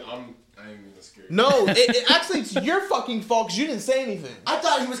 I ain't even scared. No, actually it's your fucking fault because you didn't say anything. I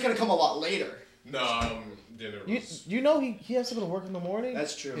thought he was gonna come a lot later. No, dinner was. You know he has to go to work in the morning.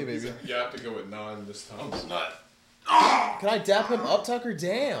 That's true. Hey baby, You have to go at 9 this time. It's not. can I dap him up, Tucker?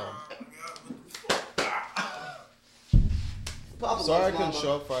 Damn. Sorry I couldn't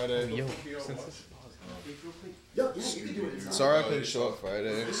show up Friday. Yo, Yo, yeah, you can do it. Sorry I couldn't show up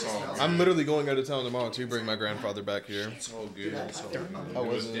Friday. I'm literally going out of town tomorrow to bring my grandfather back here. It's all good. It's all good. How It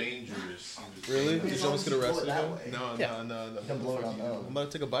was was it? dangerous. Really? Did you almost get arrested that again? way. No. Don't blow it on that. I'm about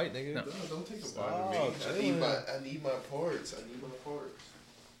to take a bite, nigga. No. Don't take a bite of me. I need my parts.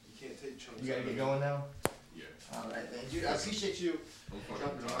 You can't take chunks. You gotta out get of going now. me. Yeah. All right, man. Dude, I appreciate you I'm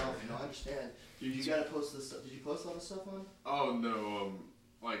dropping fucking it off. tired. You know, I understand. Dude, you gotta post this stuff. Did you post all this stuff on? Oh no.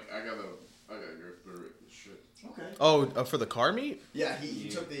 Like I gotta go through it and shit. Okay. Oh, for the car meet? Yeah, he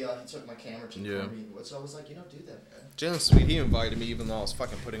took my camera to the Yeah. car. So I was like, do that, man. Jalen's sweet. He invited me even though I was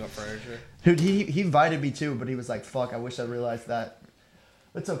fucking putting up furniture. Dude, he invited me too, but he was like, "Fuck, I wish I realized that."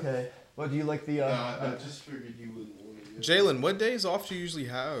 It's okay. What do you like the? I just figured you wouldn't want to. Jalen, what days off do you usually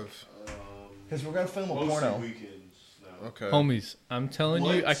have? Because we're gonna film a Mostly porno. weekends now. Okay. homies, I'm telling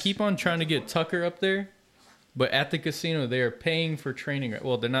you, What? I keep on trying to get Tucker up there, but at the casino they are paying for training.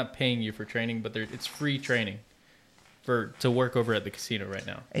 Well, they're not paying you for training, but it's free training to work over at the casino right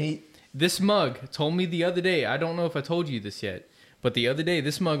now. And This mug told me the other day, I don't know if I told you this yet, but the other day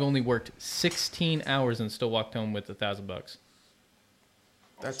this mug only worked 16 hours and still walked home with $1,000.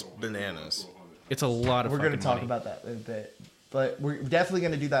 That's bananas. It's a lot of we're gonna fucking talk money. about that in a bit. But we're definitely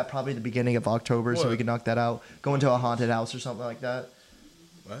gonna do that probably at the beginning of October, so What? we can knock that out. Go into a haunted house or something like that.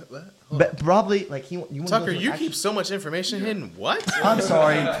 What? But probably like you want Tucker, you keep so much information hidden. What? I'm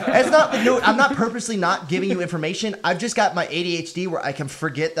sorry. It's not. No, I'm not purposely not giving you information. I've just got my ADHD where I can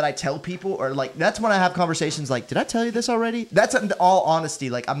forget that I tell people, or like that's when I have conversations like, "Did I tell you this already?" That's in all honesty.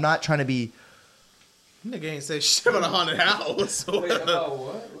 Like I'm not trying to be. Nigga ain't say shit about a haunted house.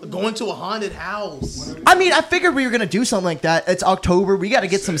 Going to a haunted house. I mean, I figured we were gonna do something like that. It's October. We got to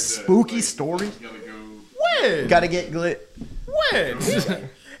get some spooky stories. When? Got to get glit. When?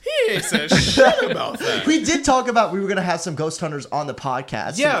 He ain't said shit about that. We did talk about we were gonna have some ghost hunters on the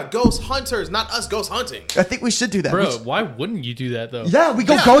podcast. Yeah, ghost hunters, not us ghost hunting. I think we should do that. Bro, why wouldn't you do that though? Yeah, we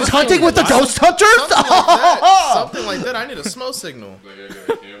go Yeah, ghost hunting with the why? ghost hunters. Something like that. I need a smoke signal.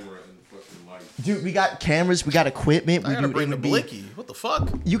 Dude, we got cameras, we got equipment. I gotta it bring the would be- blicky. What the fuck?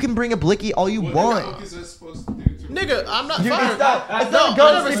 You can bring a blicky all you want. Nigga, I'm not Dude, fired. it's not a No, ghost.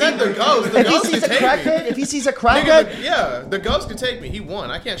 I never said the ghost. The If he ghost sees a can take me. crackhead, if he sees a Nigga, crackhead, yeah, the ghost can take me. He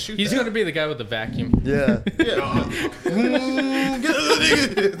won. I can't shoot He's that. gonna be the guy with the vacuum. yeah.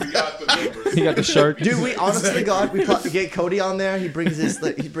 He got the shark. Dude, we honestly, God, we get Cody on there. He brings his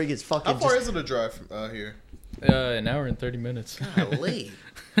fucking. How far just- is it to drive from here? An hour and 30 minutes. Golly.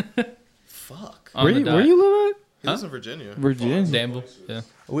 Fuck. On Where the you, dot. where you live He lives in Virginia. at? Virginia. Danville. Yeah.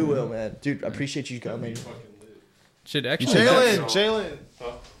 We will, man. Dude, I appreciate you coming. Shit, actually. Jalen.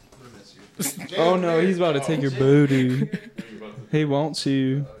 Oh no, he's about to take your booty. He wants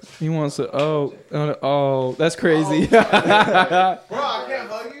you. He wants to. Oh, that's crazy. Bro, I can't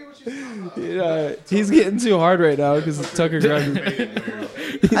hug you. What you Yeah, he's getting too hard right now because Tucker grabbed him.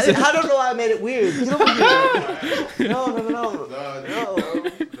 I don't know why I made it weird. Get over here. No.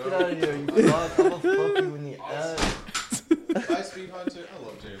 Get out of here, you fuck. I'm gonna fuck you in the ass. I speed hunter. I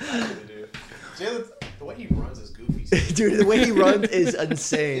love Jalen. I really do. Jalen, the way he runs is goofy. Dude, the way he runs is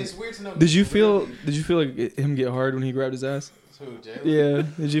insane. It's weird to know. Did you feel like him get hard when he grabbed his ass? Who, Jalen? Yeah.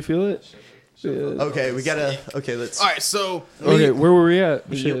 Did you feel it? Yeah. Okay, we gotta. Okay, let's. All right, so Okay, where were we at?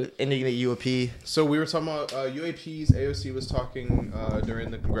 Shit. Ending the UAP. So we were talking about UAPs. AOC was talking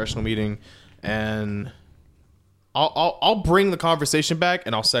during the congressional meeting, and I'll bring the conversation back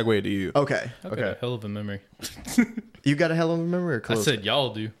and I'll segue it to you. Okay, I've got a hell of a memory. you got a hell of a memory. Or I close? said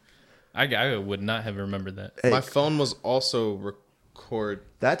y'all do. I would not have remembered that. Hey, My phone was also recording.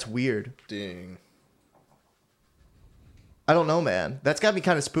 that's weird. I don't know, man. That's got me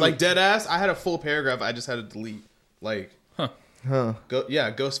kind of spooked. Like dead ass. I had a full paragraph. I just had to delete. Like, huh?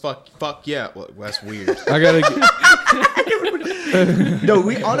 ghost fuck yeah. Well, that's weird. I gotta. No,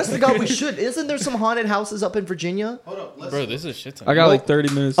 we honestly, God, we should. Isn't there some haunted houses up in Virginia? Hold up, Bro, this is shit. I got like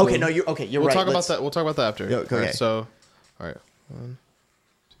 30 minutes. Okay, left. no, you're okay. You're We'll right. talk about Let's- that. We'll talk about that after. Yeah, okay. All right, so, all right. 1,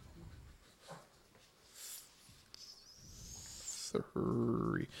 2,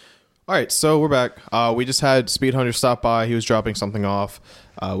 3. All right, so we're back. We just had Speed Hunter stop by. He was dropping something off,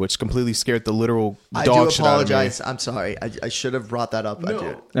 which completely scared the literal I dog do shit out of me. apologize. I'm sorry. I should have brought that up. I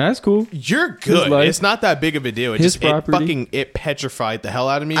did. That's cool. You're good. life. It's not that big of a deal. It His just property. it petrified the hell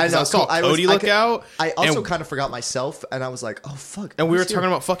out of me I because know. I saw Cody look out. I also and, kind of forgot myself, and I was like, "Oh fuck!" and we were who's here? talking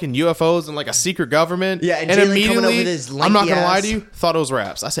about fucking UFOs and like a secret government. Yeah, and Jalen coming immediately, over with his I'm not lanky gonna lie ass. to you, thought it was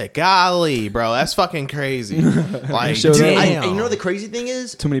raps. I said, "Golly, bro, that's fucking crazy." Like, Showed up. damn. And you know the crazy thing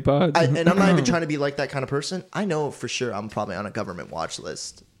is, Too many pods. and I'm not even trying to be like that kind of person. I know for sure I'm probably on a government watch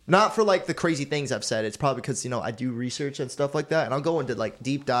list. Not for like the crazy things I've said. It's probably because I do research and stuff like that, and I'll go into like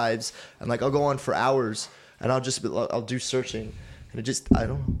deep dives and like I'll go on for hours, and I'll do searching, and it just I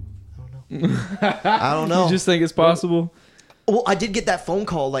don't know. I don't know. You just think it's possible? Well, I did get that phone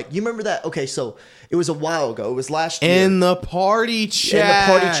call. Like, you remember that? Okay, so it was a while ago. It was last year. In the party chat.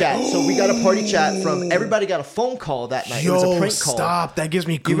 In the party chat. So we got a party chat from everybody. Got a phone call that night. It was a prank call. Stop! That gives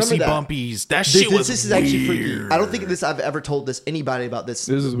me You remember goosey that? bumpies. That shit was This is actually freaky. weird. I don't think I've ever told anybody about this.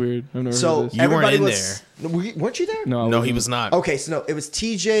 This is weird. I've never So heard this. You weren't everybody in was. Weren't you there? No, I No, he wasn't. was not. Okay, so no, it was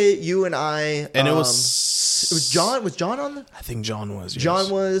TJ, you, and I, And it It was was John. Was John on? I think John was. Yes. John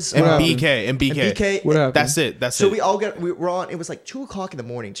was. and happened? BK and BK. And BK. What happened? That's it. That's So it. we all we were on. It was like 2:00 in the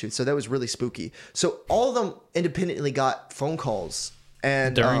morning too. So that was really spooky. So all of them independently got phone calls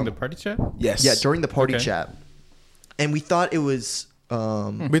and During the party chat? yes. yeah during the party Okay. chat, and we thought it was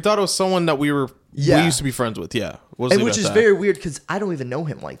We thought it was someone that we Yeah. used to be friends with. Yeah. We'll and leave which it is at that. very weird because I don't even know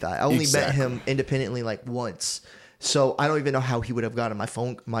him like that. I only met Exactly. him independently like once, so I don't even know how he would have gotten my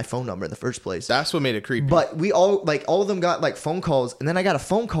phone number in the first place. That's what made it creepy. But we all all of them got like phone calls, and then I got a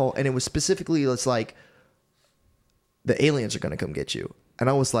phone call, and it was specifically it's like the aliens are gonna come get you, and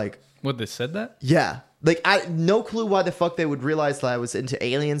I was like, What, they said that? yeah, like I no clue why the fuck they would realize that I was into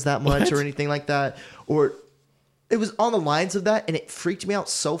aliens that much or anything like that, or It was on the lines of that, and it freaked me out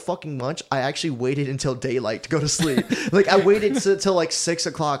so fucking much. I actually waited until daylight to go to sleep. Like, I waited till like 6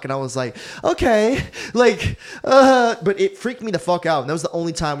 o'clock, and I was like, okay, like, but it freaked me the fuck out. And that was the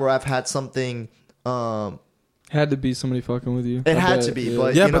only time where I've had something. Had to be somebody fucking with you. It I had bet, to be, yeah.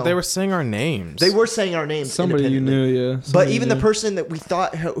 but Yeah, you but know, they were saying our names. they were saying our names. Somebody you knew, independently. yeah. But Somebody even you the knew. person that we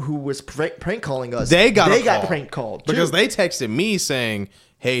thought who was prank calling us, They got prank called because too. they texted me saying,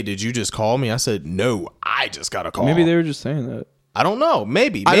 "Hey, did you just call me?" I said, "No, I just got a call." Maybe they were just saying that. I don't know.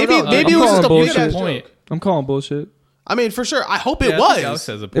 Maybe. I don't Maybe. know. Maybe I'm it was just a calling big bullshit. ass Point. joke. I'm calling bullshit. I mean, for sure. I hope it Yeah, I think Alex was.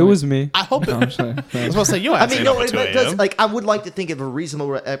 has a point. It was me. I hope it. No, I'm just saying. I was supposed to say you. I mean, no, it it does, like I would like to think of a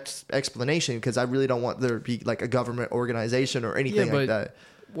reasonable explanation because I really don't want there to be like a government organization or anything Yeah, like but that.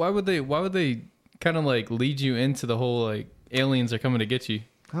 Why would they kind of like lead you into the whole like aliens are coming to get you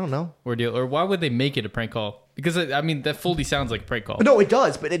I don't know. ordeal, or why would they make it a prank call? Because I mean that fully sounds like a prank call. No, it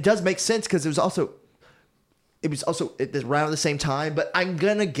does, but it does make sense because it was also around the same time. But I'm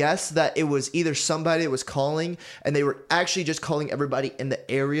gonna guess that it was either somebody that was calling and they were actually just calling everybody in the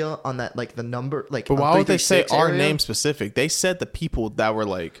area on that like the number like. But why would they say 336 our area. name specific? They said the people that were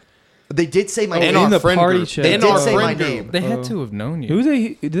like They did say my in name. our the friend party group. chat. In They did our say my friend group. name. They had to have known you. Who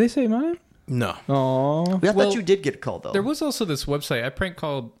did they say mine? No. Oh, I Well, thought you did get called though. There was also this website. I prank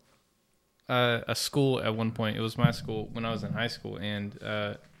called a school at one point. It was my school when I was in high school, and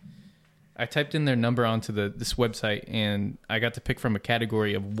I typed in their number onto this website, and I got to pick from a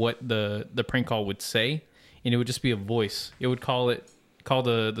category of what the prank call would say, and it would just be a voice. It would call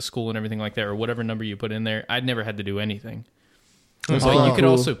the school and everything like that, or whatever number you put in there. I'd never had to do anything. That's But kinda you could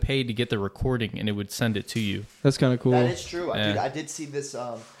cool. also pay to get the recording, and it would send it to you. That's kind of cool. That is true. Yeah. I did see this.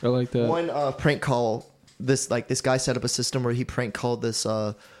 I like that. One prank call. This guy set up a system where he prank called this.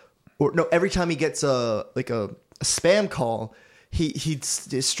 Every time he gets a spam call, he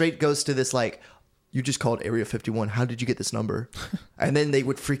straight goes to this like, you just called Area 51. How did you get this number? And then they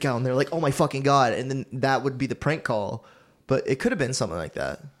would freak out and they're like, oh my fucking god! And then that would be the prank call. But it could have been something like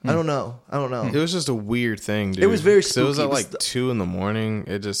that. I don't know. It was just a weird thing, dude. It was very 'Cause it was spooky. at It was like 2 a.m.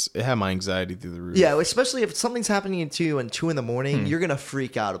 It had my anxiety through the roof. Yeah, especially if something's happening at 2 in the morning, you're gonna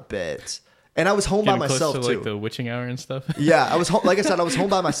freak out a bit. And I was home by Getting close myself to too. like the witching hour and stuff. Yeah, I was home. Like I said, I was home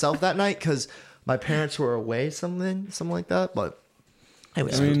by myself that night because my parents were away, something like that. But it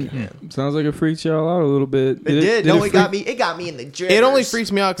was I mean, spooky, man. sounds like it freaked y'all out a little bit. It did. No, it freak- got me. It got me in the jitters. It only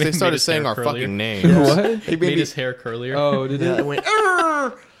freaks me out because they Made started his saying hair our curlier. fucking names. What? It Made made me. his hair curlier. Oh, did Yeah, it? it went.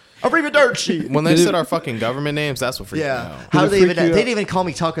 Arriba dirt sheet. When they Did said it- our fucking government names, that's what freaked me Yeah. out. How Did it they even? freak you They out? didn't even call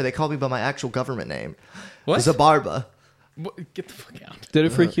me Tucker. They called me by my actual government name. What? Zabarba. What? Get the fuck out. Did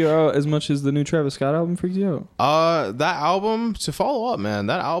it freak you out as much as the new Travis Scott album freaked you out? That album, to follow up, man,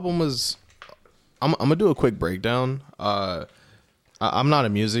 that album was. I'm gonna do a quick breakdown. I'm not a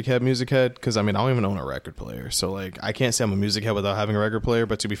music head because I mean I don't even own a record player, so like I can't say I'm a music head without having a record player.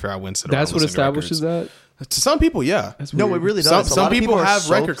 But to be fair, I wouldn't sit around That's what listening to establishes records. that. To some people, yeah. That's No, weird. it really does. Some- A some lot of people are have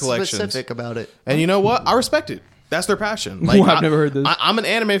so record collections. specific about it. And you know what? I respect it. That's their passion. Like Well, I've never heard this. I'm an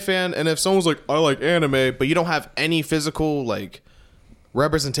anime fan, and if someone's like, I like anime, but you don't have any physical like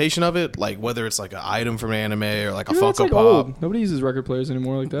representation of it, like whether it's like an item from an anime or like a You know, it's Funko like Pop. old. Nobody uses record players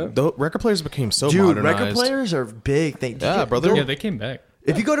anymore like that. The record players became so Dude, modernized. record players are big. Yeah, brother. Yeah, they came back.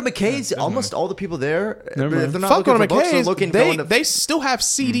 If you go to McKay's, almost all the people there, Never if mind. they're not Fuck looking on for books, they're McKay's. looking They going to. they still have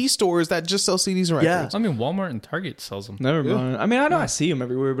CD stores that just sell CDs and Yeah. records. I mean, Walmart and Target sells them. Never mind. I mean, I know I see them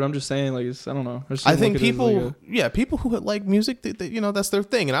everywhere, but I'm just saying, like, I don't know. I think people, people who like music, you know, that's their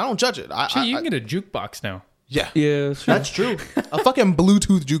thing, and I don't judge it. Shit, you can get a jukebox now. yeah, yeah, sure. That's true. a fucking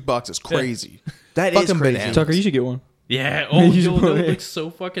Bluetooth jukebox is crazy. That is Fucking crazy. bananas. Tucker, you should get one. Yeah. Oh, You should yo, put that it- looks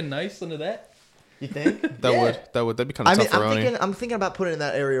so fucking nice under that. You think? That'd be kind of I mean, tough for Ronnie. I'm thinking about putting it in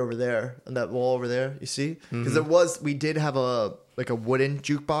that area over there, on that wall over there. You see, because we did have a wooden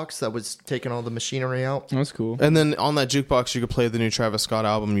jukebox that was taking all the machinery out. That's cool. And then on that jukebox, you could play the new Travis Scott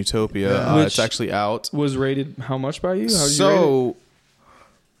album, Utopia. Yeah. Which- It's actually out. Was rated how much by you? How did you rate it? So,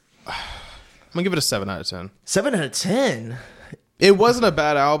 I'm gonna give it a 7 out of 10. 7 out of 10. It wasn't a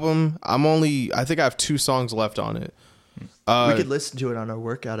bad album. I think I have 2 songs left on it. We could listen to it on our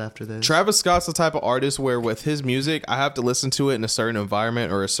workout after this. Travis Scott's the type of artist where with his music, I have to listen to it in a certain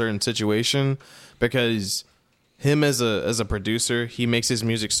environment or a certain situation because him as a producer, he makes his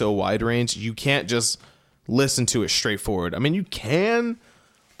music so wide range. You can't just listen to it straightforward. I mean, you can,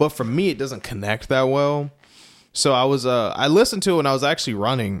 but for me, it doesn't connect that well. So I listened to it when I was actually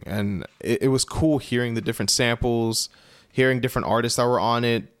running, and it was cool hearing the different samples, hearing different artists that were on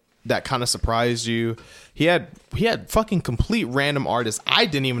it. that kind of surprised you? He had fucking complete random artists I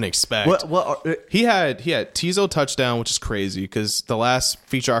didn't even expect. He had Tizo Touchdown, which is crazy because the last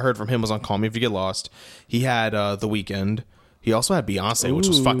feature I heard from him was on Call Me If You Get Lost. He had The Weeknd. He also had Beyonce, which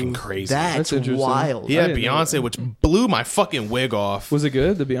was fucking crazy. That's interesting. wild. He had didn't know Beyonce, which blew my fucking wig off. Was it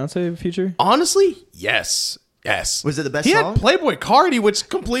good? The Beyonce feature? Honestly, yes. Was it the best He song? had Playboy Cardi, which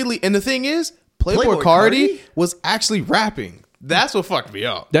completely, and the thing is, Playboy Cardi Cardi was actually rapping. That's what fucked me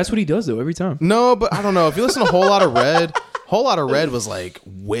up. That's what he does though every time. No, but I don't know. If you listen to Whole Lotta Red, Whole Lotta Red was like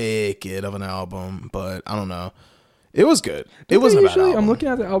wicked of an album, but I don't know. It was good. It wasn't a bad album. I'm looking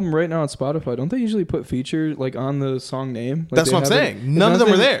at the album right now on Spotify. Don't they usually put feature like on the song name? Like That's they what I'm have it? saying. None of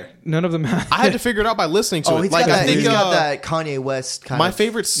them were there. None of them. I had to figure it out by listening to Oh, it. he's Like got, I think he's got that Kanye West kind my of.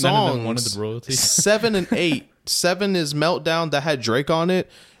 favorite None of songs, them wanted the royalties. 7 and 8. 7 is Meltdown that had Drake on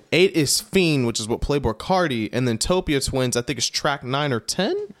it. 8 is Fiend, which is what Playboy Cardi, and then Topia Twins. I think is track 9 or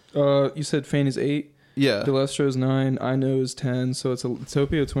 10. You said Fane is 8. Yeah. Delestro is 9. I Know is 10. So it's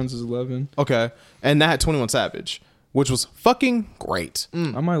Topia Twins is 11. Okay, and that had 21 Savage, which was fucking great. I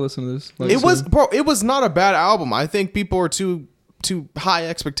might listen to this. Like It was, soon. bro. It was not a bad album. I think people are too high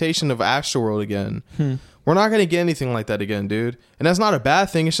expectation of Astroworld again. We're not gonna get anything like that again, dude. And that's not a bad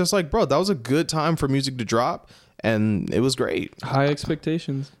thing. It's just like, bro, that was a good time for music to drop, and it was great. high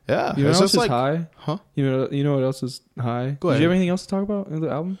expectations. Yeah, You know it's what else just is like, high? huh? You know what else is high? Go Did ahead. you have anything else to talk about in the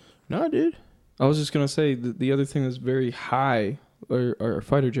album? No, dude. I was just gonna say the other thing that's very high are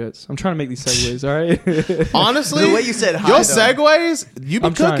fighter jets. I'm trying to make these segues. All right. Honestly, The way you said high, your though. segues, you be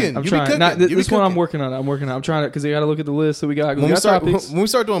I'm cooking. trying. I'm you trying. be cooking. Not, You be this one I'm cooking. working on. I'm trying to because you got to look at the list that we got. When we, got start, topics. when we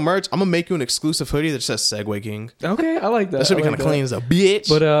start doing merch, I'm gonna make you an exclusive hoodie that says Segway King. Okay, I like that. That should be I kind like of that. clean as a bitch.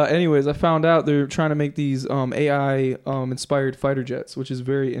 But anyways, I found out they're trying to make these AI inspired fighter jets, which is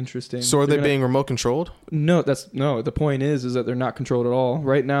very interesting. so are they They're gonna- being remote controlled? No, the point is that they're not controlled at all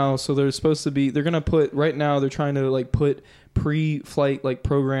right now. So they're supposed to be. They're gonna put right now. They're trying to like put pre-flight like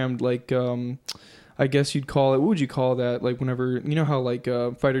programmed like I guess you'd call it. What would you call that? Like whenever you know how like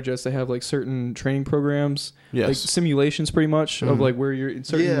fighter jets they have like certain training programs, Yes. like simulations pretty much of like where you're in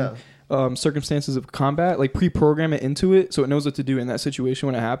certain circumstances of combat, like pre-program it into it so it knows what to do in that situation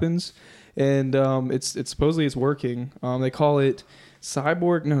when it happens. And it's supposedly it's working. They call it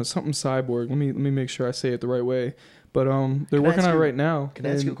cyborg. No, something cyborg. Let me make sure I say it the right way. But they're working on it right now. Can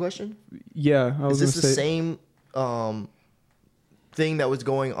I ask you a And- question? Yeah, I was Is gonna this the say. same thing that was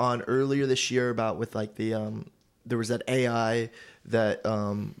going on earlier this year about with like the there was that AI that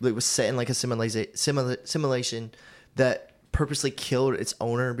was set in like a simulation that purposely killed its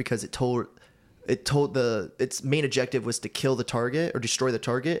owner because it told its main objective was to kill the target or destroy the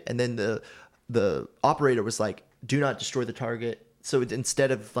target, and then the operator was like, do not destroy the target. So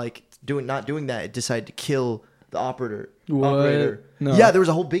instead of like not doing that, it decided to kill the operator. No. Yeah, there was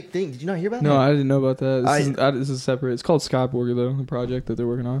a whole big thing. Did you not hear about No, that? I didn't know about that. This is separate. It's called Skyborg though, the project that they're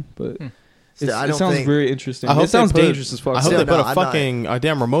working on. But I it don't sounds think- very interesting. I hope It sounds they put- dangerous as fuck. I hope Still, they put no, a I'm not. fucking a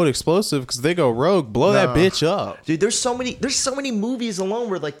damn remote explosive because they go rogue, blow that No. bitch up. Dude, there's so many movies alone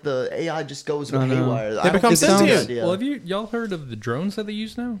where like the AI just goes with I know. haywire. They I don't become think that's a good sentient. idea. Well, have y'all heard of the drones that they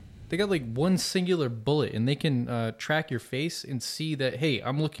use now? They got like one singular bullet, and they can track your face and see that. Hey,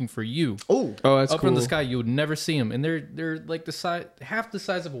 I'm looking for you. Oh, that's Up cool. in the sky, you would never see them, and they're like the size, half the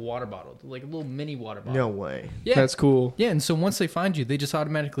size of a water bottle, like a little mini water bottle. no way. Yeah, That's cool. Yeah, and so once they find you, they just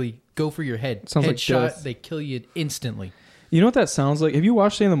automatically go for your head. Sounds like Headshot, death. they kill you instantly. You know what that sounds like? Have you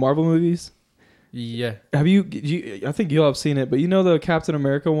watched any of the Marvel movies? Yeah. Have you? I think you'll have seen it, but you know the Captain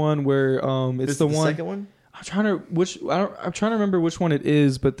America one where it's This the is one. second one. I'm trying to remember which one it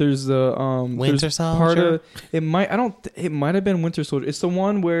is, but there's the Winter there's part Soldier? of it might have been Winter Soldier. It's the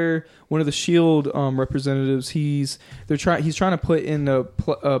one where one of the Shield representatives he's trying to put in a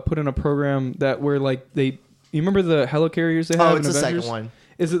program that where like you remember the helicarriers they have Oh, in it's the Avengers? second one.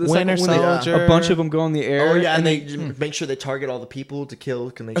 Is it the Winter second one? Soldier. A bunch of them go in the air. Oh yeah, and they they make sure they target all the people to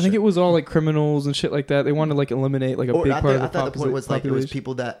kill. I think it was all like criminals and shit like that. They wanted to like eliminate like a big part of the I thought the point was like it was population.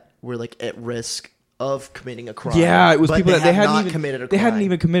 people that were like at risk of committing a crime. Yeah, it was but people that they had hadn't not even committed a they crime. hadn't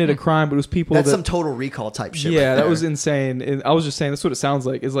even committed a crime, but it was people That's that some Total Recall type shit. yeah, right that there. was insane. And I was just saying that's what it sounds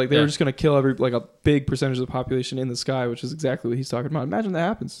like. Is like they Yeah. were just gonna kill a big percentage of the population in the sky, which is exactly what he's talking about. Imagine that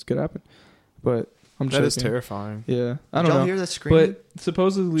happens. It could happen. But I'm That is joking. terrifying. Yeah, I Did don't y'all know. hear the screaming? But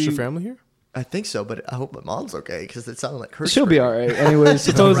supposedly, Is your family here? I think so, but I hope my mom's okay because it sounded like her. She'll be scream. all right. Anyways,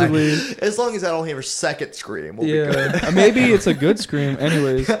 supposedly. As long as I don't hear her second scream, we'll be good. Yeah, maybe it's a good scream.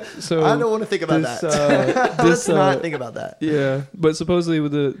 Anyways, so I don't want to think about this, that. Let's not think about that. Yeah, but supposedly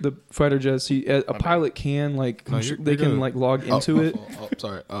with the fighter jets, a pilot can like No, you're they can good. like log into it.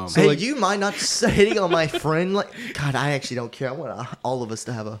 Sorry. So, Hey, like- you mind not hitting on my friend? Like, God, I actually don't care. I want all of us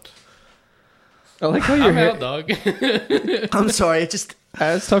to have a. I like how your I'm hair. out, dog. I'm sorry. It just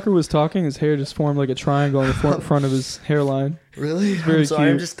As Tucker was talking, his hair just formed like a triangle on the front of his hairline. really. very I'm sorry.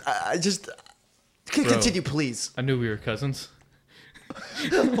 I'm cute. just. I just. Can Bro. continue, please. I knew we were cousins.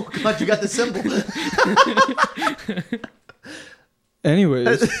 Oh God, you got the symbol.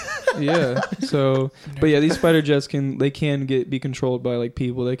 Anyways, yeah. So, but yeah, these fighter jets can be controlled by like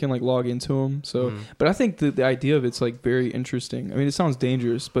people. They can like log into them. So, but I think the idea of it's like very interesting. I mean, it sounds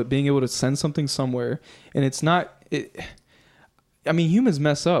dangerous, but being able to send something somewhere and it's not it. I mean, humans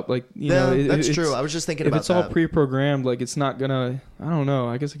mess up. Like That's it's, true. I was just thinking if about it's all that. pre-programmed, like it's not gonna. I don't know.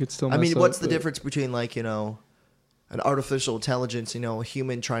 I guess it could still. Mess I mean, up, what's the but- difference between like an artificial intelligence, a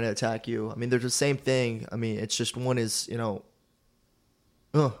human trying to attack you? I mean, they're the same thing. I mean, it's just one is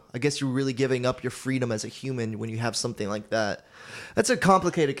I guess you're really giving up your freedom as a human when you have something like that. That's a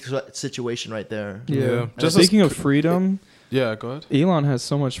complicated situation right there. Yeah. Just Speaking as- of freedom, Yeah, go ahead. Elon has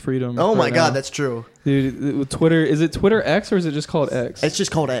so much freedom. Oh my right God, now. that's true. Dude, with Twitter, is it Twitter X or is it just called X? It's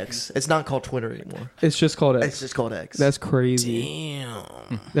just called X. It's not called Twitter anymore. It's just called X. It's just called X. That's crazy.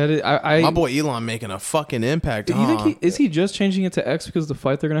 Damn. That is, I My boy Elon making a fucking impact. you think is he just changing it to X because the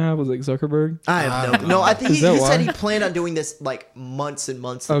fight they're gonna have with like Zuckerberg? I have no. I think Is he that said why? he planned on doing this like months and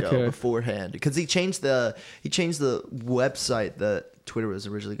months ago Okay. beforehand because he changed the website that Twitter was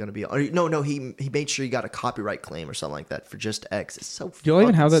originally going to be on. No, he made sure he got a copyright claim or something like that for just X. It's so. Do y'all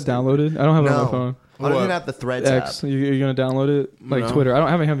even have that fucking downloaded? I don't have it on No, my phone. I don't What? even have the Threads X, app. you're gonna download it like No. Twitter. I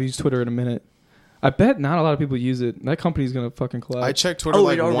haven't used Twitter in a minute. I bet not a lot of people use it. That company's gonna fucking collapse. I check Twitter Oh,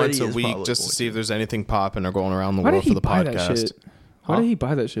 like it already once a is week probably just to going see if there's anything popping or going around the Why did world he for the buy that podcast. shit? Why did he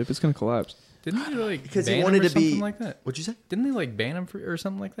buy that shit? It's gonna collapse. Didn't he like Because ban he him wanted or to be something like that? What'd you say? Didn't they like ban him or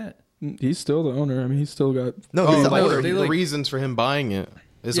something like that? He's still the owner. I mean, he's still got. No, Oh, he's the like, owner. they the like- reasons for him buying it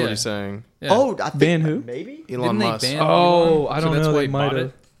is Yeah. what he's saying. Yeah. Oh, I think Ban who? maybe. Elon Didn't they Musk. ban Oh, Elon? I So don't that's know. why They he might bought have.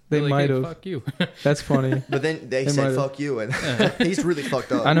 it? They They're like, might hey, have. Fuck you. That's funny. But then they They said might have. "fuck you" and he's really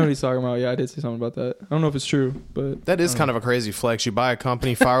fucked up. I know what he's talking about. Yeah, I did say something about that. I don't know if it's true, but That is kind of a crazy flex. You buy a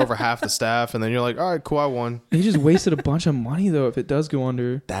company, fire over half the staff, and then you're like, all right, cool, I won. he just wasted a bunch of money though. If it does go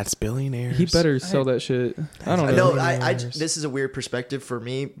under, That's billionaires. he better sell that shit. I don't know. No, this is a weird perspective for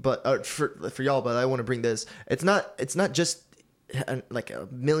me, but for y'all. But I want to bring this. It's not just like a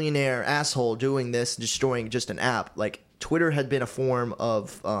millionaire asshole doing this, destroying just an app. Like Twitter had been a form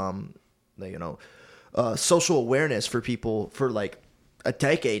of, social awareness for people for like a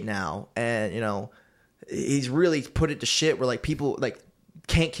decade now, and he's really put it to shit where like people like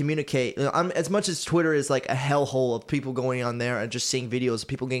can't communicate. As much as Twitter is like a hellhole of people going on there and just seeing videos of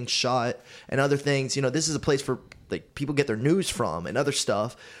people getting shot and other things, this is a place for like people get their news from and other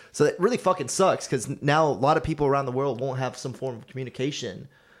stuff. So it really fucking sucks because now a lot of people around the world won't have some form of communication.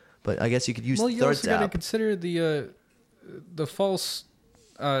 But I guess you could use Well, the you Threads also got to app. consider the false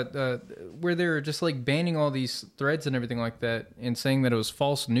where they're just like banning all these threads and everything like that and saying that it was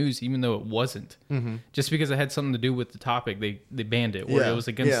false news even though it wasn't. Just because it had something to do with the topic, they banned it, or Yeah, it was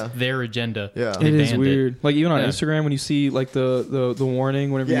against yeah. their agenda. Yeah. they It is banned weird. Like even on Yeah. Instagram, when you see like the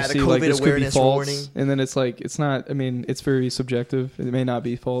warning, whenever Yeah, you the see like COVID this could be awareness false, warning. and then it's like it's not. I mean, it's very subjective. It may not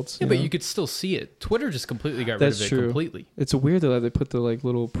be false. Yeah, but know? you could still see it. Twitter just completely got That's rid of it true. completely. It's weird that they put the like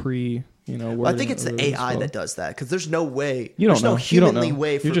little pre. Well, I think it's the AI that does that because there's no way. You don't there's know. no You don't humanly know.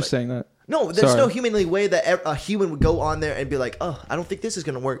 way for You're just like- saying that. No, there's Sorry. no humanly way that a human would go on there and be like, "Oh, I don't think this is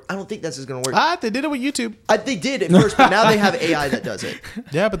gonna work. I don't think this is gonna work." They did it with YouTube. They did at first, but now they have AI that does it.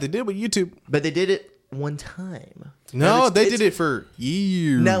 Yeah, but they did it with YouTube. But they did it one time. No, Now they it's- did it for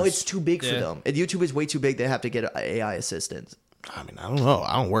years. Now it's too big for Yeah. them. And YouTube is way too big. They have to get an AI assistant. I mean, I don't know.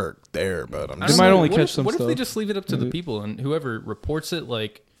 I don't work there, but I'm I just don't might know. only What catch if- some What if they stuff. just leave it up to the Mhm. people and whoever reports it,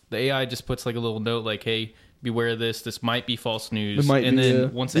 like the AI just puts like a little note, like, "Hey, beware of this. This might be false news." It might and be, then yeah.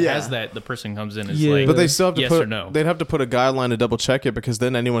 once it Yeah. has that, the person comes in and is Yeah. like, But they still have to yes put. or no. They'd have to put a guideline to double check it because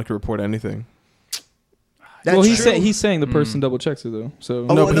then anyone could report anything. That's Well, true. he's saying the person double checks it though. So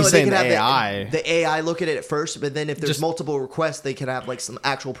No, but he's they saying can the have AI. The AI look at it first, but then if there's Just- multiple requests, they can have like some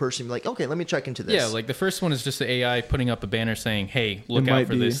actual person be like, "Okay, let me check into this." Yeah, like the first one is just the AI putting up a banner saying, "Hey, look It out might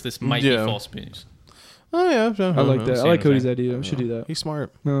for be. this. This might Yeah. be false news." Oh yeah, I like that. I Same like Cody's thing. idea. We should do that. He's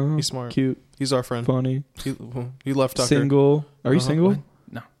smart. No, He's smart. cute, He's our friend. funny, He left Tucker. single. Are you Uh-huh. single?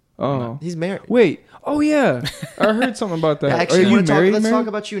 No. Oh, He's married. wait. Oh yeah, I heard something about that. Actually, Are you let's married? talk married?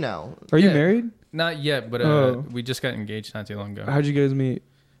 about you now. Are you Yeah. married? Not yet, but Oh. we just got engaged not too long ago. How'd you guys meet?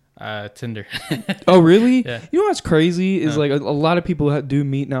 Tinder. Oh really? Yeah. You know what's crazy is Huh. like a lot of people do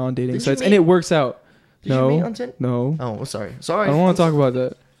meet now on dating Did you sites, and meet- it works out. Did no, you meet on Tinder? no. Oh, sorry. I don't want to talk about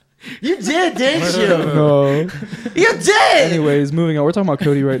that. You did, didn't you? No. You did. Anyways, moving on. We're talking about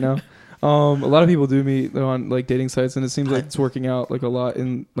Cody right now. A lot of people do meet on like dating sites, and it seems like it's working out like a lot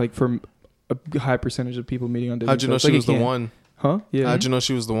in like for a high percentage of people meeting on dating How'd you know sites. she Like, was it the can't- one? Huh? Yeah. How'd you know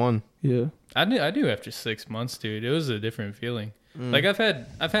she was the one? Yeah. I knew after 6 months, dude. It was a different feeling. Like I've had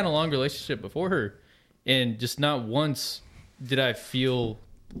a long relationship before her, and just not once did I feel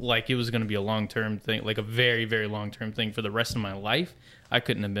like it was going to be a long-term thing, like a very, very long-term thing for the rest of my life. I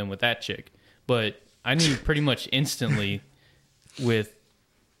couldn't have been with that chick, but I knew pretty much instantly with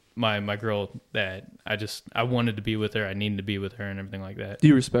my girl that I wanted to be with her. I needed to be with her and everything like that. Do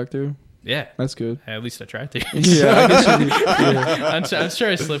you respect her? Yeah, That's good. at least I tried to. Yeah, I guess you do. Yeah. I'm sure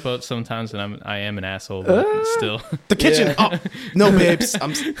I slip out sometimes, and I am an asshole, but still. The kitchen. Oh, no, babes.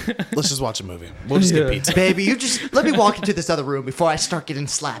 Let's just watch a movie. We'll just Yeah. get pizza. Baby, you just let me walk into this other room before I start getting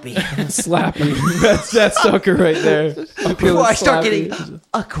slappy. Slappy. That's Tucker right there. I'm feeling Before I start slappy. getting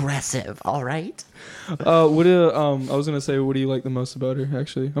aggressive. All right. I was gonna say, what do you like the most about her?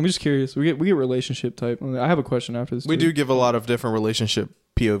 Actually, I'm just curious. We get relationship type. I have a question after this. We too. do give a lot of different relationship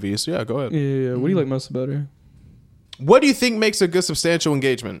POVs. Yeah, go ahead. Yeah. What do you like most about her? What do you think makes a good substantial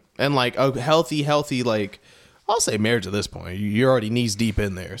engagement and like a healthy like I'll say marriage at this point? You're already knees deep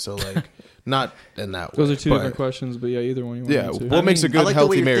in there, so like not in that way. Those are two but different questions, but yeah, either one you want Yeah, to answer. what makes a I good like the way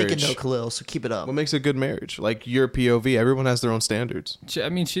healthy you're marriage? thinking, though, Khalil. So keep it up. What makes a good marriage? Like your POV, everyone has their own standards. I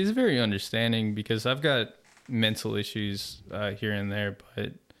mean, she's very understanding because I've got mental issues here and there, but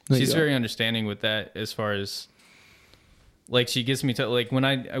There you she's go. very understanding with that as far as like she gives me like when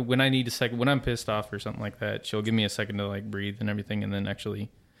I need a second when I'm pissed off or something like that, she'll give me a second to like breathe and everything, and then actually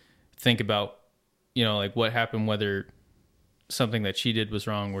think about like what happened, whether something that she did was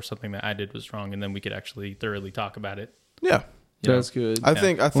wrong or something that I did was wrong, and then we could actually thoroughly talk about it. Yeah, you know? That's good. I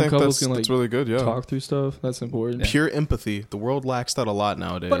think couples that's, can, that's really good. Yeah, Talk through stuff. That's important. pure empathy. The world lacks that a lot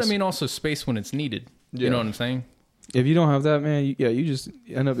nowadays. But I mean, also space when it's needed. Yeah. You know what I'm saying? If you don't have that, man, you just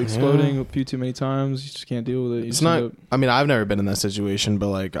end up exploding a few too many times. You just can't deal with it. You it's just end not. up- I mean, I've never been in that situation, but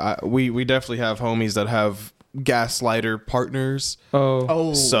like we definitely have homies that have gaslighter partners.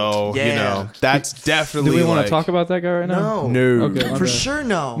 Oh. So yeah. you know that's definitely. Do we want like, to talk about that guy right now? No. No. Okay, my For bad. sure,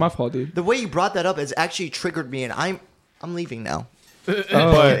 no. My fault, dude. The way you brought that up has actually triggered me, and I'm leaving now. Oh,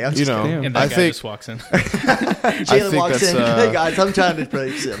 But I'm you just know, kidding. And that I guy think just walks in. Jalen think walks that's, in. Hey guys, I'm trying to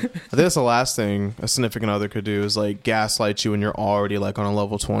place him. I think that's the last thing a significant other could do is like gaslight you when you're already like on a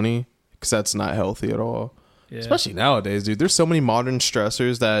level 20, because that's not healthy at all. Yeah. Especially nowadays, dude. There's so many modern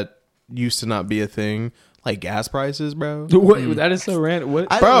stressors that used to not be a thing, like gas prices, bro. what? That is so random. What?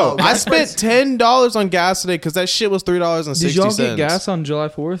 I don't Bro, know. I spent $10 on gas today because that shit was $3.60. Did y'all get gas on July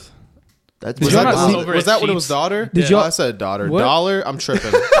 4th? That's Was y'all that, not see- over was at that what it was, Sheetz? daughter? Did Oh, y'all- I said daughter. What? Dollar? I'm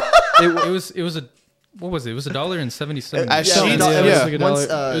tripping. It was a what was it? It was $1.77. At yeah, Sheetz, no, it yeah. was Like once, $1. It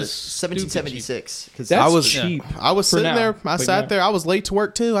was 1776. Because That's I was cheap. I was For sitting now. there. I But sat yeah. there. I was late to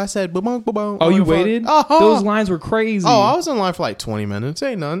work too. I said, boom, boom, boom. Oh, you waited? Uh-huh. Those lines were crazy. Oh, I was in line for like 20 minutes.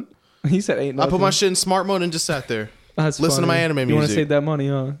 Ain't none. He said ain't I nothing. put my shit in smart mode and just sat there. That's listen to funny. my anime You want to music. save that money,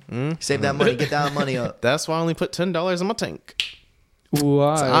 huh? save that money, get that money up. That's why I only put $10 in my tank.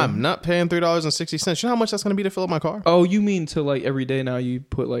 Why? I'm not paying $3.60. You know how much that's going to be to fill up my car? Oh, you mean to like every day now you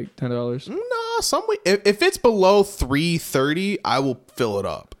put like $10? Nah, some week. If it's below $3.30, I will fill it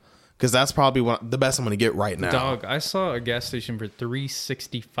up because that's probably the best I'm going to get right now. Dog, I saw a gas station for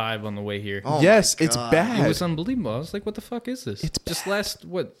 $3.65 on the way here. Oh yes, my it's God. bad. It was unbelievable. I was like, "What the fuck is this?" It's just last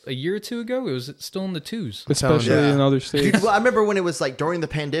a year or two ago. It was still in the twos. Especially Yeah. in other states. Dude, well, I remember when it was like during the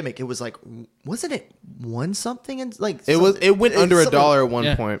pandemic, it was like, wasn't it one something? And like It was. It went under something- $1 at one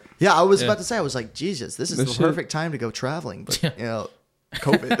Yeah. point. Yeah, I was Yeah. about to say, I was like, Jesus, this is This the shit- perfect time to go traveling. But,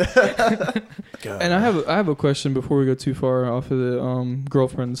 COVID. And I have a question before we go too far off of the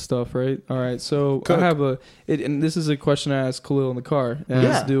girlfriend stuff, right? All right, so Cook. I have and this is a question I asked Khalil in the car. And it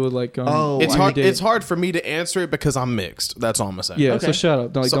has Yeah. to do with like Oh, It's when hard. you're dating. It's hard for me to answer it because I'm mixed. That's all I'm gonna say. Yeah, Okay. so shut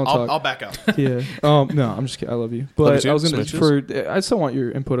up. Don't, like, So don't I'll talk. back out. Yeah. No, I'm just kidding. I love you. But Love you too. I was gonna Smooches. I still want your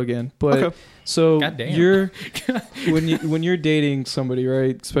input again. But Okay. so Goddamn. you're when you're dating somebody,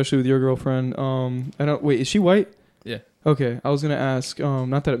 right? Especially with your girlfriend. I don't wait. Is she white? Yeah. Okay. I was gonna ask.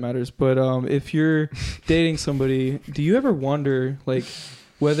 Not that it matters, but if you're dating somebody, do you ever wonder like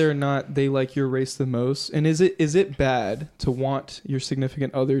whether or not they like your race the most, and is it bad to want your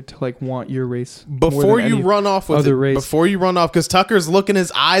significant other to like want your race more Before than you any run off with other it, race? before you run off, because Tucker's looking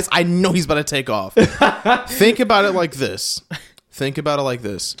his eyes, I know he's about to take off. Think about it like this. Think about it like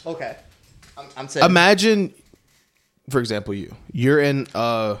this. Okay. I'm saying. Imagine, for example, you're in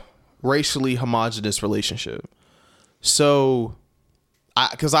a racially homogenous relationship. So,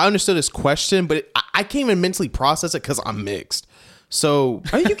 because I understood his question, but I can't even mentally process it because I'm mixed. So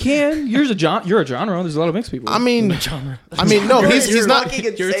I mean, you can. You're a genre. There's a lot of mixed people. I mean, no, he's not.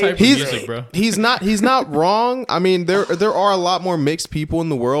 Your type of He's music, bro. he's not wrong. I mean, there are a lot more mixed people in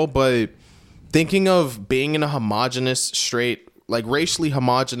the world, but thinking of being in a homogenous, straight, like racially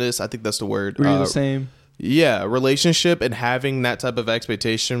homogenous, I think that's the word. We're the same. Yeah, relationship and having that type of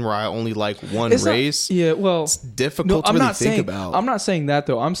expectation where I only like one It's not- race. yeah, well, It's difficult to really think about. I'm not saying that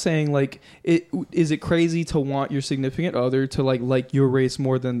though. I'm saying like, is it crazy to want your significant other to like your race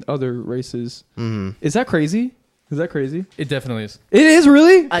more than other races? Mm-hmm. Is that crazy? Is that crazy? It definitely is. It is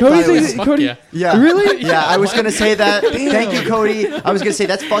really. I Cody, thought it was- Fuck Cody, yeah. Yeah. Really? Yeah, I was gonna say that. Thank you, Cody. I was gonna say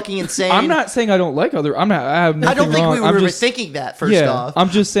that's fucking insane. I'm not saying I don't like other. I have nothing I don't think wrong. we were I'm ever just, thinking that. First off, I'm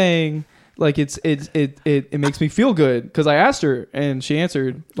just saying like it makes me feel good because I asked her and she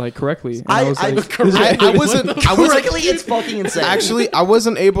answered like correctly. And I wasn't. I wasn't. correctly, it's fucking insane. Actually, I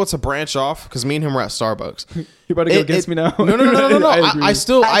wasn't able to branch off because me and him were at Starbucks. You're about to go against me now. No. I agree. I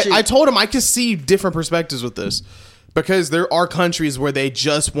still, Actually- I told him I could see different perspectives with this. Because there are countries where they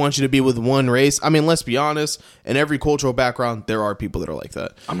just want you to be with one race. I mean, let's be honest. In every cultural background, there are people that are like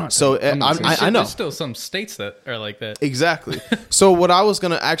that. I'm not So saying- I'm not saying- I know There's still some states that are like that. exactly. So what I was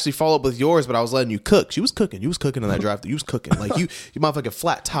gonna actually follow up with yours, but I was letting you cook. She was cooking. You was cooking in that drive. You was cooking like you motherfucking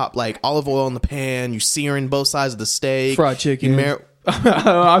flat top, like olive oil in the pan. You searing both sides of the steak. Fried chicken. You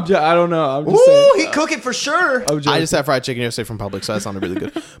I don't know. I'm just Ooh, saying. he cooking for sure. I'm I joking. just had fried chicken yesterday from Publix, so that sounded really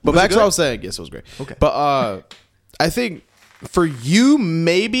good. But back to what I was saying. Yes, it was great. Okay. But I think for you,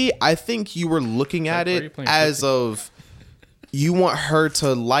 maybe I think you were looking at why are you it playing as of you want her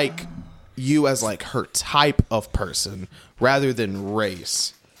to like you as like her type of person rather than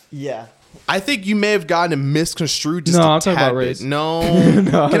race. Yeah. I think you may have gotten it misconstrued. Just No, a I'm talking tad about bit. race. No,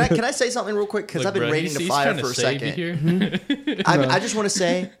 Can I say something real quick? Because Look, I've been bro, waiting he's to fire trying for a save you second. here. I just want to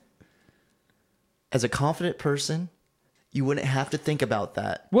say, as a confident person, you wouldn't have to think about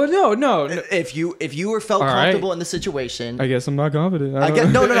that. Well, no. If you were felt All right. comfortable in the situation, I guess I'm not confident. I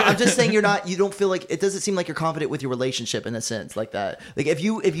guess, no. I'm just saying you don't feel like it doesn't seem like you're confident with your relationship in a sense like that. Like if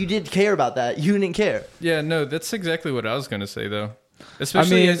you did care about that, you didn't care. Yeah, no, that's exactly what I was gonna say though.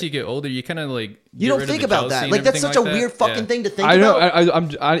 Especially as you get older, you kind of like You don't think about that. Like that's such a weird fucking thing to think I know.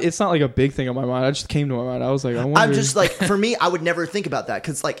 about. It's not like a big thing on my mind. I just came to my mind. I was like, I wonder. I'm just like, for me, I would never think about that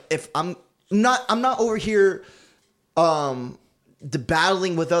because like if I'm not over here,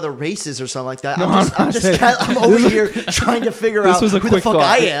 battling with other races or something like that. No, I'm over here trying to figure out was a who the quick fuck thought.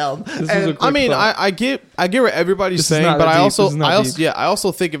 I am. This was And- a quick I mean, thought. I get what everybody's This is saying, not but that I deep. This is not deep. I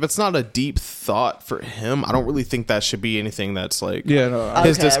also think if it's not a deep thought for him, I don't really think that should be anything that's like Yeah, no.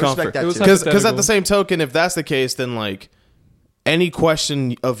 his Okay, I discomfort. respect that too. Because at hypothetical. the same token, if that's the case, then like any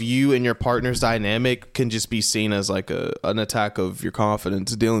question of you and your partner's dynamic can just be seen as like an attack of your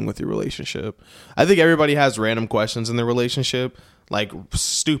confidence dealing with your relationship. I think everybody has random questions in their relationship, like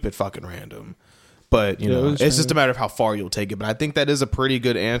stupid fucking random. But you Yeah, know, it was it's just a random. matter of how far you'll take it. But I think that is a pretty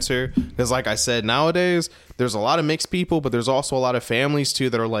good answer because, like I said, nowadays there's a lot of mixed people, but there's also a lot of families too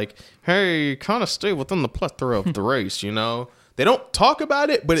that are like, "Hey, kind of stay within the plethora of the race." You know, they don't talk about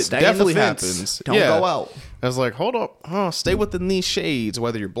it, but it Stay in the definitely fence. happens. Don't go out. I was like, hold up, stay within these shades,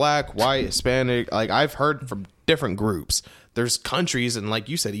 whether you're black, white, Hispanic. Like I've heard from different groups. There's countries and, like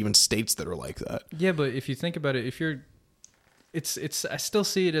you said, even states that are like that. Yeah, but if you think about it, if you're, it's I still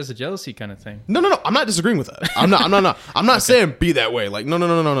see it as a jealousy kind of thing. No. I'm not disagreeing with that. I'm not saying be that way. Like no.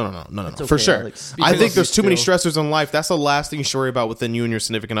 For okay, sure. Alex. I think Because there's too many still- stressors in life. That's the last thing you should worry about within you and your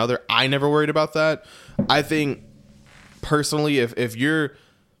significant other. I never worried about that. I think personally, if you're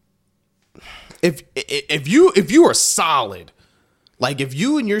if you are solid, like if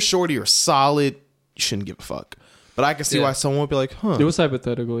you and your shorty are solid, you shouldn't give a fuck. But I can see Yeah. why someone would be like, huh? It was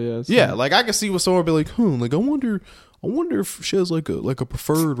hypothetical, yes. Yeah, like I can see what someone would be like, like I wonder if she has like a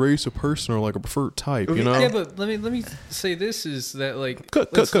preferred race of person or like a preferred type, you know? Yeah, but let me say this is that like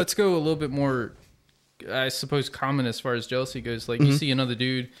Cut. let's go a little bit more, I suppose, common as far as jealousy goes. Like Mm-hmm. you see another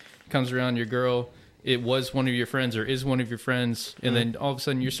dude comes around your girl, it was one of your friends or is one of your friends, and then all of a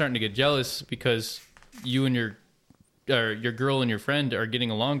sudden you're starting to get jealous because you and your girl and your friend are getting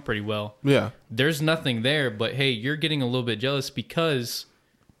along pretty well. Yeah. There's nothing there, but hey, you're getting a little bit jealous because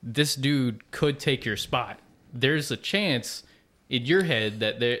this dude could take your spot. There's a chance in your head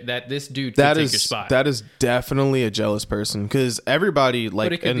that this dude That could take your is spot. that is definitely a jealous person because everybody like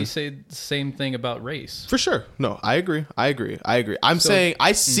but it could and be say the same thing about race. for sure. No, I agree. I'm saying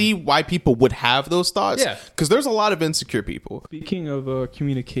I see why people would have those thoughts. Yeah. because there's a lot of insecure people. Speaking of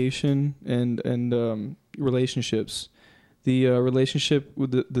communication and relationships, the relationship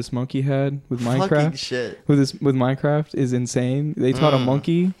with this monkey had with Fucking Minecraft shit. with Minecraft is insane. They taught a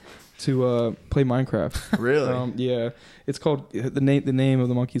monkey to play Minecraft. Really? Yeah, it's called the name of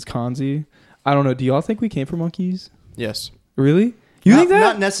the monkey is Kanzi. I don't know. Do y'all think we came from monkeys? Yes, Really? You not, think that?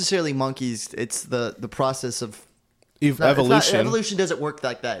 Not necessarily monkeys. It's the process of evolution. Evolution doesn't work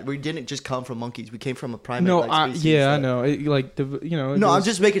like that. We didn't just come from monkeys. We came from a primate. No, species yeah, I that- know. It, like the, you know. it No, I'm goes-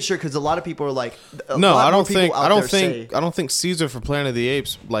 just making sure because a lot of people are like. No, I don't think. think. I don't think Caesar for Planet of the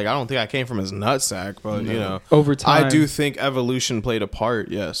Apes. Like, I don't think I came from his nutsack, but you know, over time. I do think evolution played a part.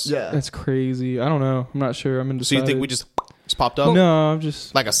 Yes. Yeah. That's crazy. I don't know. I'm not sure. I'm So indecisive. you think we just popped up? No, I'm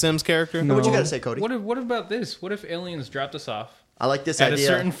just. Like a Sims character? No. What you gotta say, Cody? What about this? What if aliens dropped us off I like this at idea. a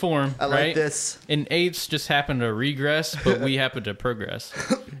certain form, I like right? this. And apes just happen to regress, but we happen to progress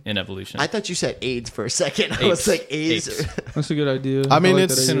in evolution. I thought you said AIDS for a second. I was Apes. like AIDS. Apes. That's a good idea. I mean, like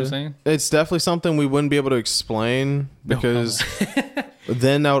it's- that See what I'm idea. saying? It's definitely something we wouldn't be able to explain because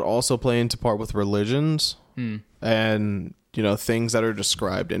then that would also play into part with religions and you know things that are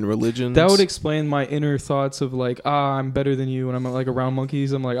described in religions. That would explain my inner thoughts of like, I'm better than you. When I'm like around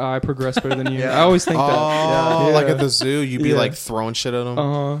monkeys, I'm like, I progress better than you. Yeah. I always think that. Oh, Yeah. like at the zoo, you'd be Yeah. like throwing shit at them.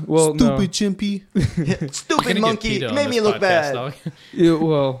 Well, no. Stupid chimpy. We're Stupid gonna monkey. get PETA on Made this me look podcast, bad. dog. Yeah,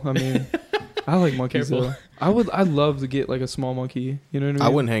 well, I mean, I like monkeys Careful. though. I'd love to get like a small monkey. You know what I mean? I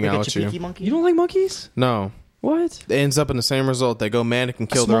wouldn't hang Like out a with Chipiki you. monkey. You don't like monkeys? No, What? it ends up in the same result. They go manic and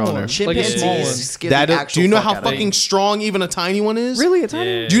kill their small owner. one. Chimpanzees Like a small one. scare That the is, actual do you know fuck how out of me. fucking strong even a tiny one is? Really? A tiny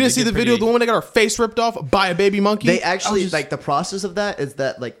Yeah. one? Do you They see get the video of the pretty- woman that got her face ripped off by a baby monkey? They actually like the process of that is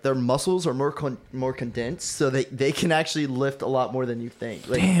that like their muscles are more condensed, so they can actually lift a lot more than you think.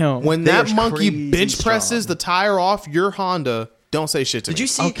 Like, Damn. when they that are monkey crazy bench presses strong. the tire off your Honda, don't say shit to Did me. you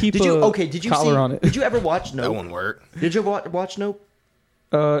see? I'll keep did you a okay? Did you collar see? on it. Did you ever watch that Nope? wouldn't work. Did you watch Nope?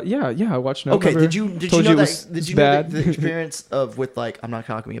 Yeah, I watched. No, Okay, remember? did you Told know it that? was Did you know bad? the appearance of with like I'm not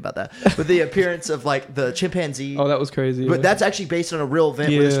talking about that, but the appearance of like the chimpanzee. Oh, that was crazy. But yeah. that's actually based on a real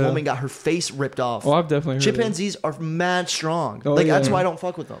event where this Yeah. woman got her face ripped off. Oh, I've definitely heard. Chimpanzees are mad strong. Oh, like yeah. that's why I don't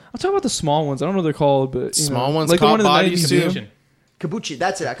fuck with them. I'm talking about the small ones. I don't know what they're called, but you Small know. ones, like the cop one in the bodies, 90s too. Capuchin. Kabuchi,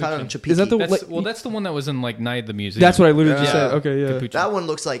 that's it. I call it Chapiki. Is that the- That's, Like- that's the one that was in like Night at the Museum. That's what I literally just Yeah. said. Okay, yeah. Capuchin. That one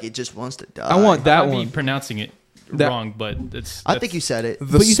looks like it just wants to die. I want I that might be one. pronouncing it That- wrong, but it's. I think you said it. The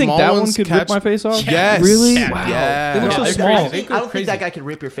But you think small that one ones could catch- rip my face off? Yes. Really? Yeah. Wow. Yeah. They look Yeah, so they're small. crazy. They go I don't crazy. think that guy can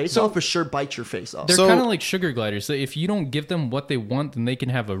rip your face off. For sure, bite your face off. They're So- kind of like sugar gliders. So if you don't give them what they want, then they can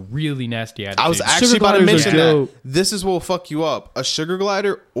have a really nasty attitude. I was actually about to gliders mention are that. dope. This is what will fuck you up. A sugar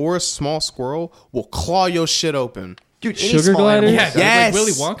glider or a small squirrel will claw your shit open. Dude, any Sugar small gliders? animal yeah, does. Yes. like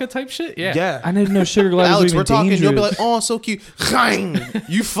Willy Wonka type shit. Yeah, I didn't know sugar gliders Alex, were we're even talking. dangerous. You'll be like, oh, so cute.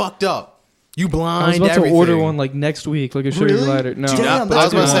 You fucked up. You blind. I was about to everything. order one like next week, like a sugar Really? glider. No, Damn, Yeah, but I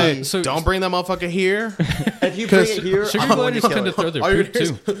was that's gonna crazy. say, So- don't bring that motherfucker here. If you bring it here, sugar I'm going gliders to kill tend to it. throw their All you're poop gonna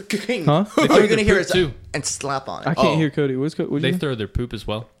too. hear is, "King." huh? They All throw you're their gonna hear poop is too. and slap on I it. can't Oh. hear Cody. What's They throw their poop as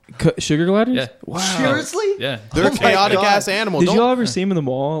well. sugar gliders? Yeah. Wow. Seriously? Yeah. They're Oh a my chaotic God. ass animal. Did Don't- y'all ever see them in the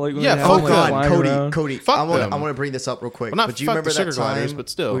mall? Like when Yeah, they fuck have Oh them, like, God, flying Cody, around? Cody, Fuck I want them. to bring this up real quick. Well, not but do you fuck remember the that sugar gliders, time but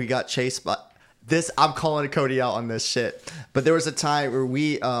still. we got chased by this? I'm calling Cody out on this shit. But there was a time where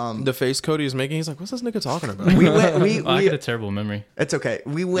we the face Cody is making, he's like, what's this nigga talking about? we went Oh, I got a terrible memory. it's okay.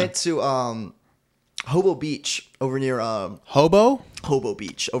 We went to Hobo Beach over near Hobo? Hobo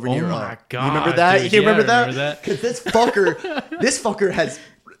Beach over Oh near. my God, You remember that? dude, you yeah, remember I that? remember that. Because this fucker has.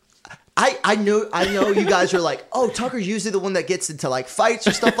 I know you guys are like, oh, Tucker's usually the one that gets into like fights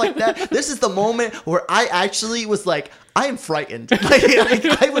or stuff like that. This is the moment where I actually was like, I am frightened. Like,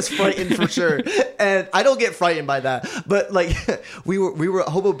 I was frightened for sure, and I don't get frightened by that. But like, we were at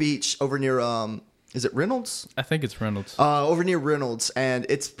Hobo Beach over near is it Reynolds? I think it's Reynolds. Over near Reynolds, and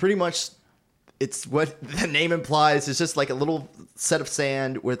it's pretty much it's what the name implies. It's just like a little set of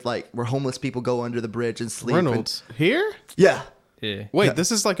sand with like where homeless people go under the bridge and sleep. Reynolds. Here? And, yeah. Yeah. Wait,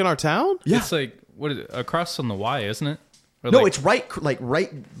 this is like in our town? Yeah. It's like what is it? Across on the Y, isn't it? Or No, like, it's right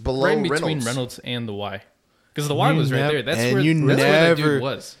below right in between Reynolds. and the Y. Because the Y was right nev- there. That's and where you that's where that never- dude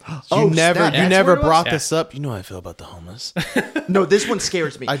was. Oh, you never snap. you That's never what it was? brought Yeah. this up. You know how I feel about the homeless. No, this one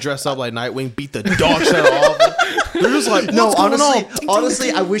scares me. I dress up like Nightwing, beat the dog shit out of them. They're just like, what's no, going honestly, on?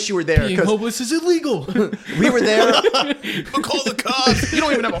 honestly, I wish you were there Being because homeless is illegal. we were there. Call the cops. You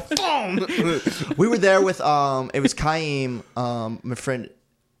don't even have a phone. We were there with it was Kaim, my friend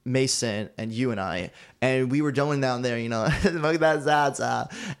Mason and you and I, and we were going down there, look at that Zaza.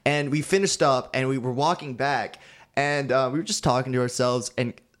 And we finished up and we were walking back, and we were just talking to ourselves,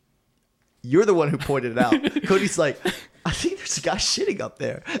 and you're the one who pointed it out. Cody's like, I think there's a guy shitting up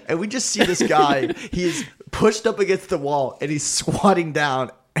there. And we just see this guy, he's pushed up against the wall and he's squatting down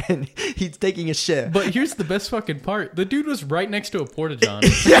and he's taking a shit. But here's the best fucking part. The dude was right next to a porta-john.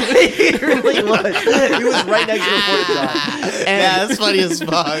 Yeah, he really was. He was right next to a porta-john. Yeah, that's funny as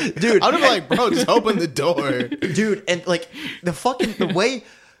fuck. Dude. I'm like, bro, just open the door. Dude, and like the way,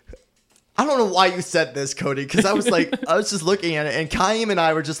 I don't know why you said this, Cody, because I was just looking at it, and Kaim and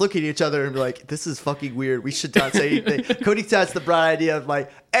I were just looking at each other and be like, this is fucking weird. We should not say anything. Cody has the bright idea of like,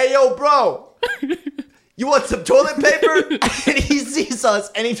 hey, yo, bro, you want some toilet paper? And he sees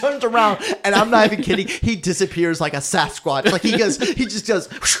us, and he turns around, and I'm not even kidding. He disappears like a Sasquatch. Like he just goes,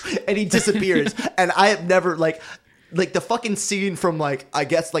 and he disappears. And I have never like the fucking scene from like, I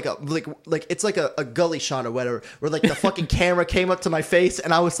guess like it's like a gully shot or whatever, where like the fucking camera came up to my face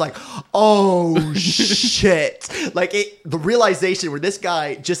and I was like, oh shit. Like the realization where this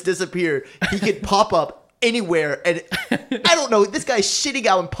guy just disappeared, he could pop up anywhere, and I don't know, this guy's shitting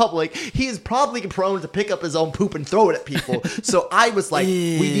out in public. He is probably prone to pick up his own poop and throw it at people. So I was like,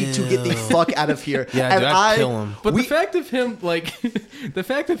 we need to get the fuck out of here. Yeah, and dude, I'd kill him. But the fact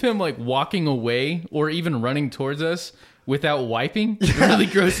of him like walking away or even running towards us without wiping really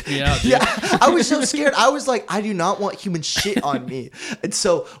grossed me out, dude. Yeah, I was so scared. I was like, I do not want human shit on me. And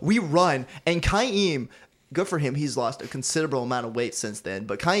so we run, and Kaim, good for him, he's lost a considerable amount of weight since then,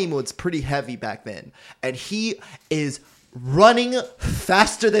 but Kaim was pretty heavy back then, and he is running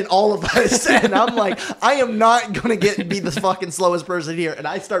faster than all of us. And I'm like, I am not gonna be the fucking slowest person here. And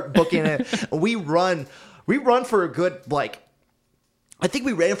I start booking it. We run for a good, like, I think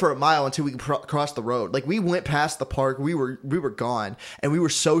we ran for a mile until we crossed the road. Like, we went past the park, we were gone, and we were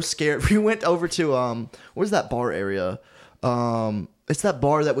so scared. We went over to where's that bar area? It's that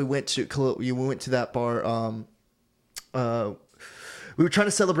bar that we went to. We went to that bar. We were trying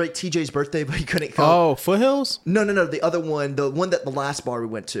to celebrate TJ's birthday, but he couldn't come. Oh, Foothills? No. The other one, the last bar we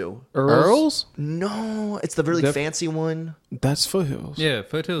went to. Earl's? No, it's the really fancy one. That's Foothills. Yeah,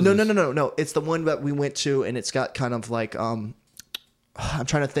 Foothills. No. It's the one that we went to, and it's got kind of like I'm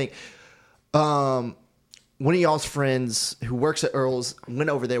trying to think. One of y'all's friends who works at Earl's went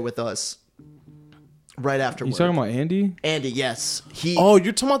over there with us right after. You talking about Andy? Andy, yes. Oh,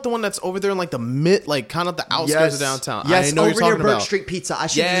 you're talking about the one that's over there in like the like kind of the outskirts of downtown. Yes, I know over you're near talking Burke about. Street Pizza. I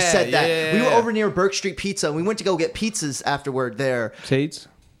should have just Yeah, said that. yeah, We were yeah. over near Burke Street Pizza, and we went to go get pizzas afterward there. Tate's?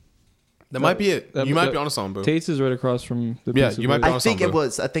 That might be it. You might be on something, boo. Tate's is right across from the Yeah, pizza you might be place. on I think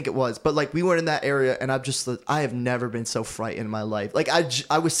something. it was. But like, we were in that area, and I have never been so frightened in my life. Like,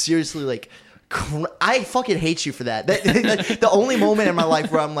 I was seriously like, I fucking hate you for that. The only moment in my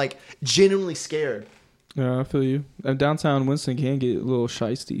life where I'm like genuinely scared. Yeah, I feel you. Downtown Winston can get a little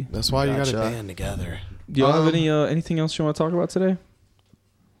shisty. That's why you Gotcha. got to band together. Do y'all have anything else you want to talk about today?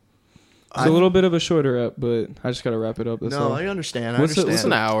 It's a little bit of a shorter ep, but I just got to wrap it up. That's No, all. I understand. What's the- It's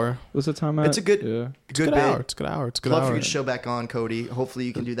an hour. What's the time at? It's a good, Yeah. good It's bit. hour. It's a good hour. It's a good Love hour. for you to show back on, Cody. Hopefully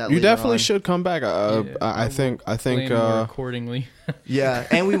you can do that. You later definitely on. should come back. I think. Plan more accordingly. Yeah,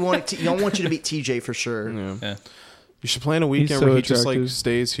 and we want y'all want you to meet TJ for sure. Yeah. Yeah. You should plan a weekend so where he just like attractive.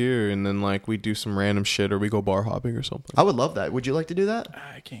 stays here, and then like we do some random shit, or we go bar hopping or something. I would love that. Would you like to do that?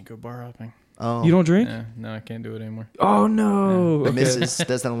 I can't go bar hopping. Oh, You don't drink? Yeah, no, I can't do it anymore. Oh no! the Okay. missus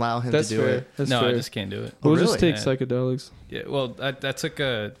doesn't allow him That's to do fair. it. That's No, fair. I just can't do it. We'll really? just take Yeah. psychedelics. Yeah, well, I took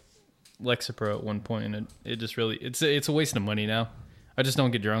a Lexapro at one point, and it just really it's a waste of money now. I just don't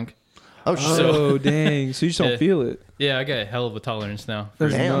get drunk. Oh shit! Oh dang! So you just don't Yeah. feel it? Yeah, I got a hell of a tolerance now. For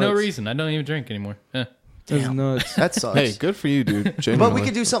That's Damn. no nuts. reason. I don't even drink anymore. Yeah. That's Damn. nuts. That sucks. Hey, good for you, dude. but Genuinely. we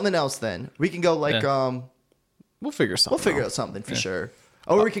could do something else then. We can go like Yeah. We'll figure something. we'll figure out something for sure.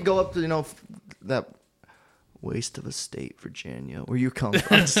 Or we could go up to that waste of a state, Virginia, where you come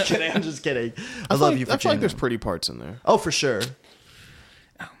from. I'm just kidding. I'm just kidding. I love you, I feel Virginia. like there's pretty parts in there. Oh, for sure.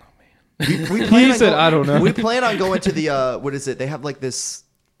 I don't know, man. We plan He on said, "I don't know." We plan on going to the what is it? They have like this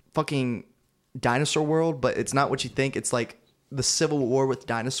fucking dinosaur world, but it's not what you think. It's like the Civil War with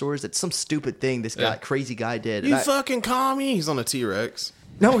dinosaurs. It's some stupid thing this guy, Yeah. crazy guy did. You And fucking commie. He's on a T-Rex.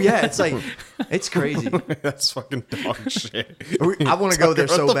 no, yeah, it's like it's crazy. That's fucking dog shit. I want to go there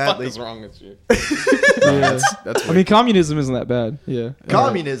What so the badly. fuck is wrong with you? Yeah. That's I mean, communism isn't that bad. Yeah.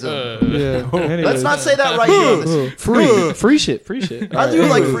 Communism. Yeah. Anyways. Let's not say that right here. on this. Free shit. Free shit. I All do right,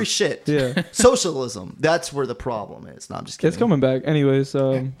 like anyways. free shit. Yeah. Socialism. That's where the problem is. No, I'm just kidding. It's coming back. Anyways,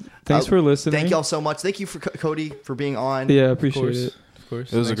 thanks for listening. Thank y'all so much. Thank you for Cody for being on. Yeah, Of appreciate course. it. Of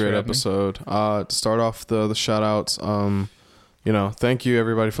course. It was Thanks a for great having me. episode. To start off the shout outs, Thank you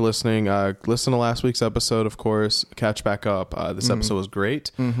everybody for listening. Listen to last week's episode, of course. Catch back up. This episode was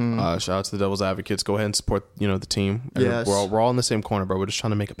great. Shout out to the Devil's Advocates. Go ahead and support the team. Yes. We're all in the same corner, bro. We're just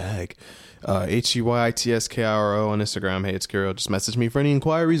trying to make a bag. HEYITSKIRO on Instagram. Hey, it's Kiro. Just message me for any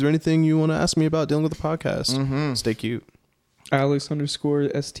inquiries or anything you want to ask me about dealing with the podcast. Stay cute.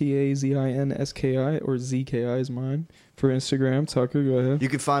 Alex_STAZINSKI or ZKI is mine for Instagram. Tucker, go ahead. You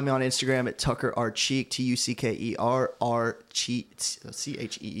can find me on Instagram at Tucker R Cheek, TUCKER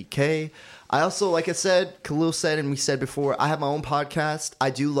CHEEK. I also, like I said, Khalil said, and we said before, I have my own podcast. I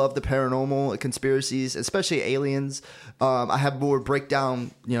do love the paranormal, conspiracies, especially aliens. I have more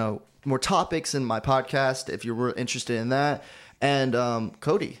breakdown, more topics in my podcast if you're interested in that. And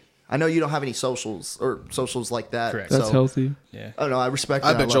Cody, I know you don't have any socials like that. Correct. That's healthy. Yeah. Oh no, I respect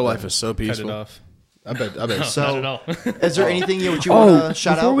I that. bet your love life that. is so Cut peaceful. it off. I bet. So, Not at all. is there anything you want to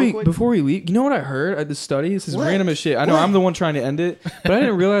shout out real quick? Before we leave, you know what I heard at the study? This is What? random as shit. I know What? I'm the one trying to end it, but I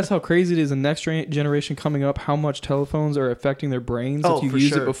didn't realize how crazy it is. The next generation coming up, how much telephones are affecting their brains Oh, if you for use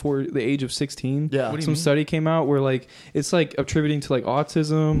sure. it before the age of 16. Yeah. What do you Some mean? study came out where it's attributing to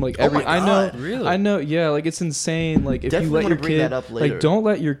autism, Oh my God. Really? I know, yeah, it's insane. If Definitely you let wanna your bring kid, that up later. don't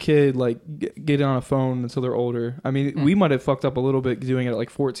let your kid get on a phone until they're older. I mean, we might have fucked up a little bit doing it at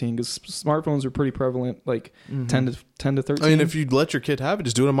 14 because smartphones are pretty prevalent, 10 to 13. I mean, if you let your kid have it,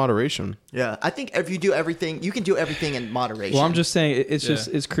 just do it in moderation. Yeah, I think if you do everything, you can do everything in moderation. Well, I'm just saying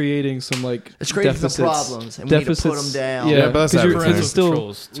it's creating some It's creating some deficits. problems, and we need to put them down. Yeah, Yeah, but that's 'cause everything. it's still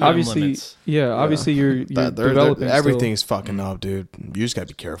Controls, time obviously limits. obviously you're developing. Everything's fucking up, dude. You just gotta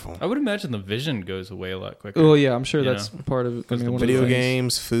be careful. I would imagine the vision goes away a lot quicker. Well, yeah, I'm sure You that's know, part of it. I mean, one of the Video things.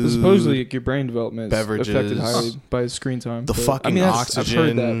 games, But food, supposedly your brain development is beverages, affected highly by screen time. the but, fucking I've heard that,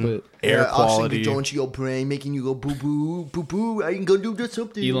 oxygen, but air Oxygen quality. going to your brain, making you go boo boo boo boo. I can go do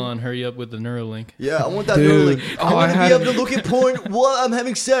something. Elon, hurry up with the Neuralink. Yeah, I want that. Dude. Neuralink. Oh, I want I to had- be able to look at porn while I'm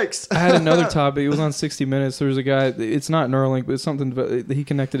having sex. I had another topic. It was on 60 Minutes. There was a guy. It's not Neuralink, but it's something that he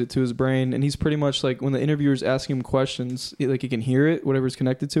connected it to his brain, and he's pretty much when the interviewer's asking him questions, he can hear it, whatever's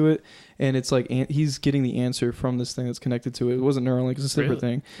connected to it, and it's he's getting the answer from this thing that's connected to it. It wasn't Neuralink; it's a separate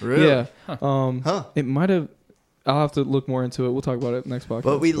thing. Really? Yeah. Huh. It might have. I'll have to look more into it. We'll talk about it next podcast.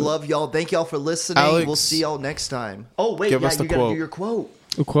 But we love y'all. Thank y'all for listening. Alex, we'll see y'all next time. Oh wait, give yeah, us the you gotta quote. do your quote.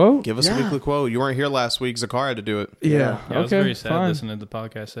 a quote. Give us a Yeah. weekly quote. You weren't here last week. Zakar had to do it. Yeah. Yeah, I was Okay. very sad Fine. listening to the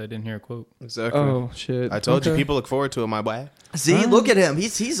podcast. I didn't hear a quote. Exactly. Oh shit! I told you Okay. people look forward to it, my boy. See, look at him.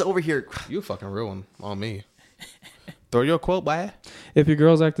 He's over here. You a fucking real one on me. Throw your quote, boy. If your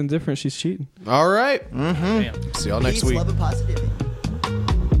girl's acting different, she's cheating. All right. Damn. See y'all next Peace, week. love, and positivity.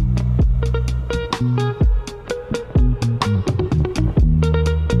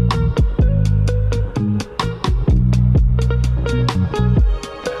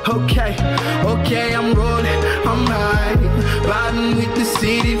 Okay, I'm rolling, I'm high. Riding with the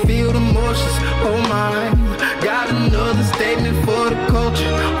city, feel the motions, oh my. Got another statement for the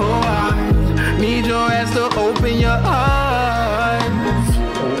culture, oh I need your ass to open your eyes.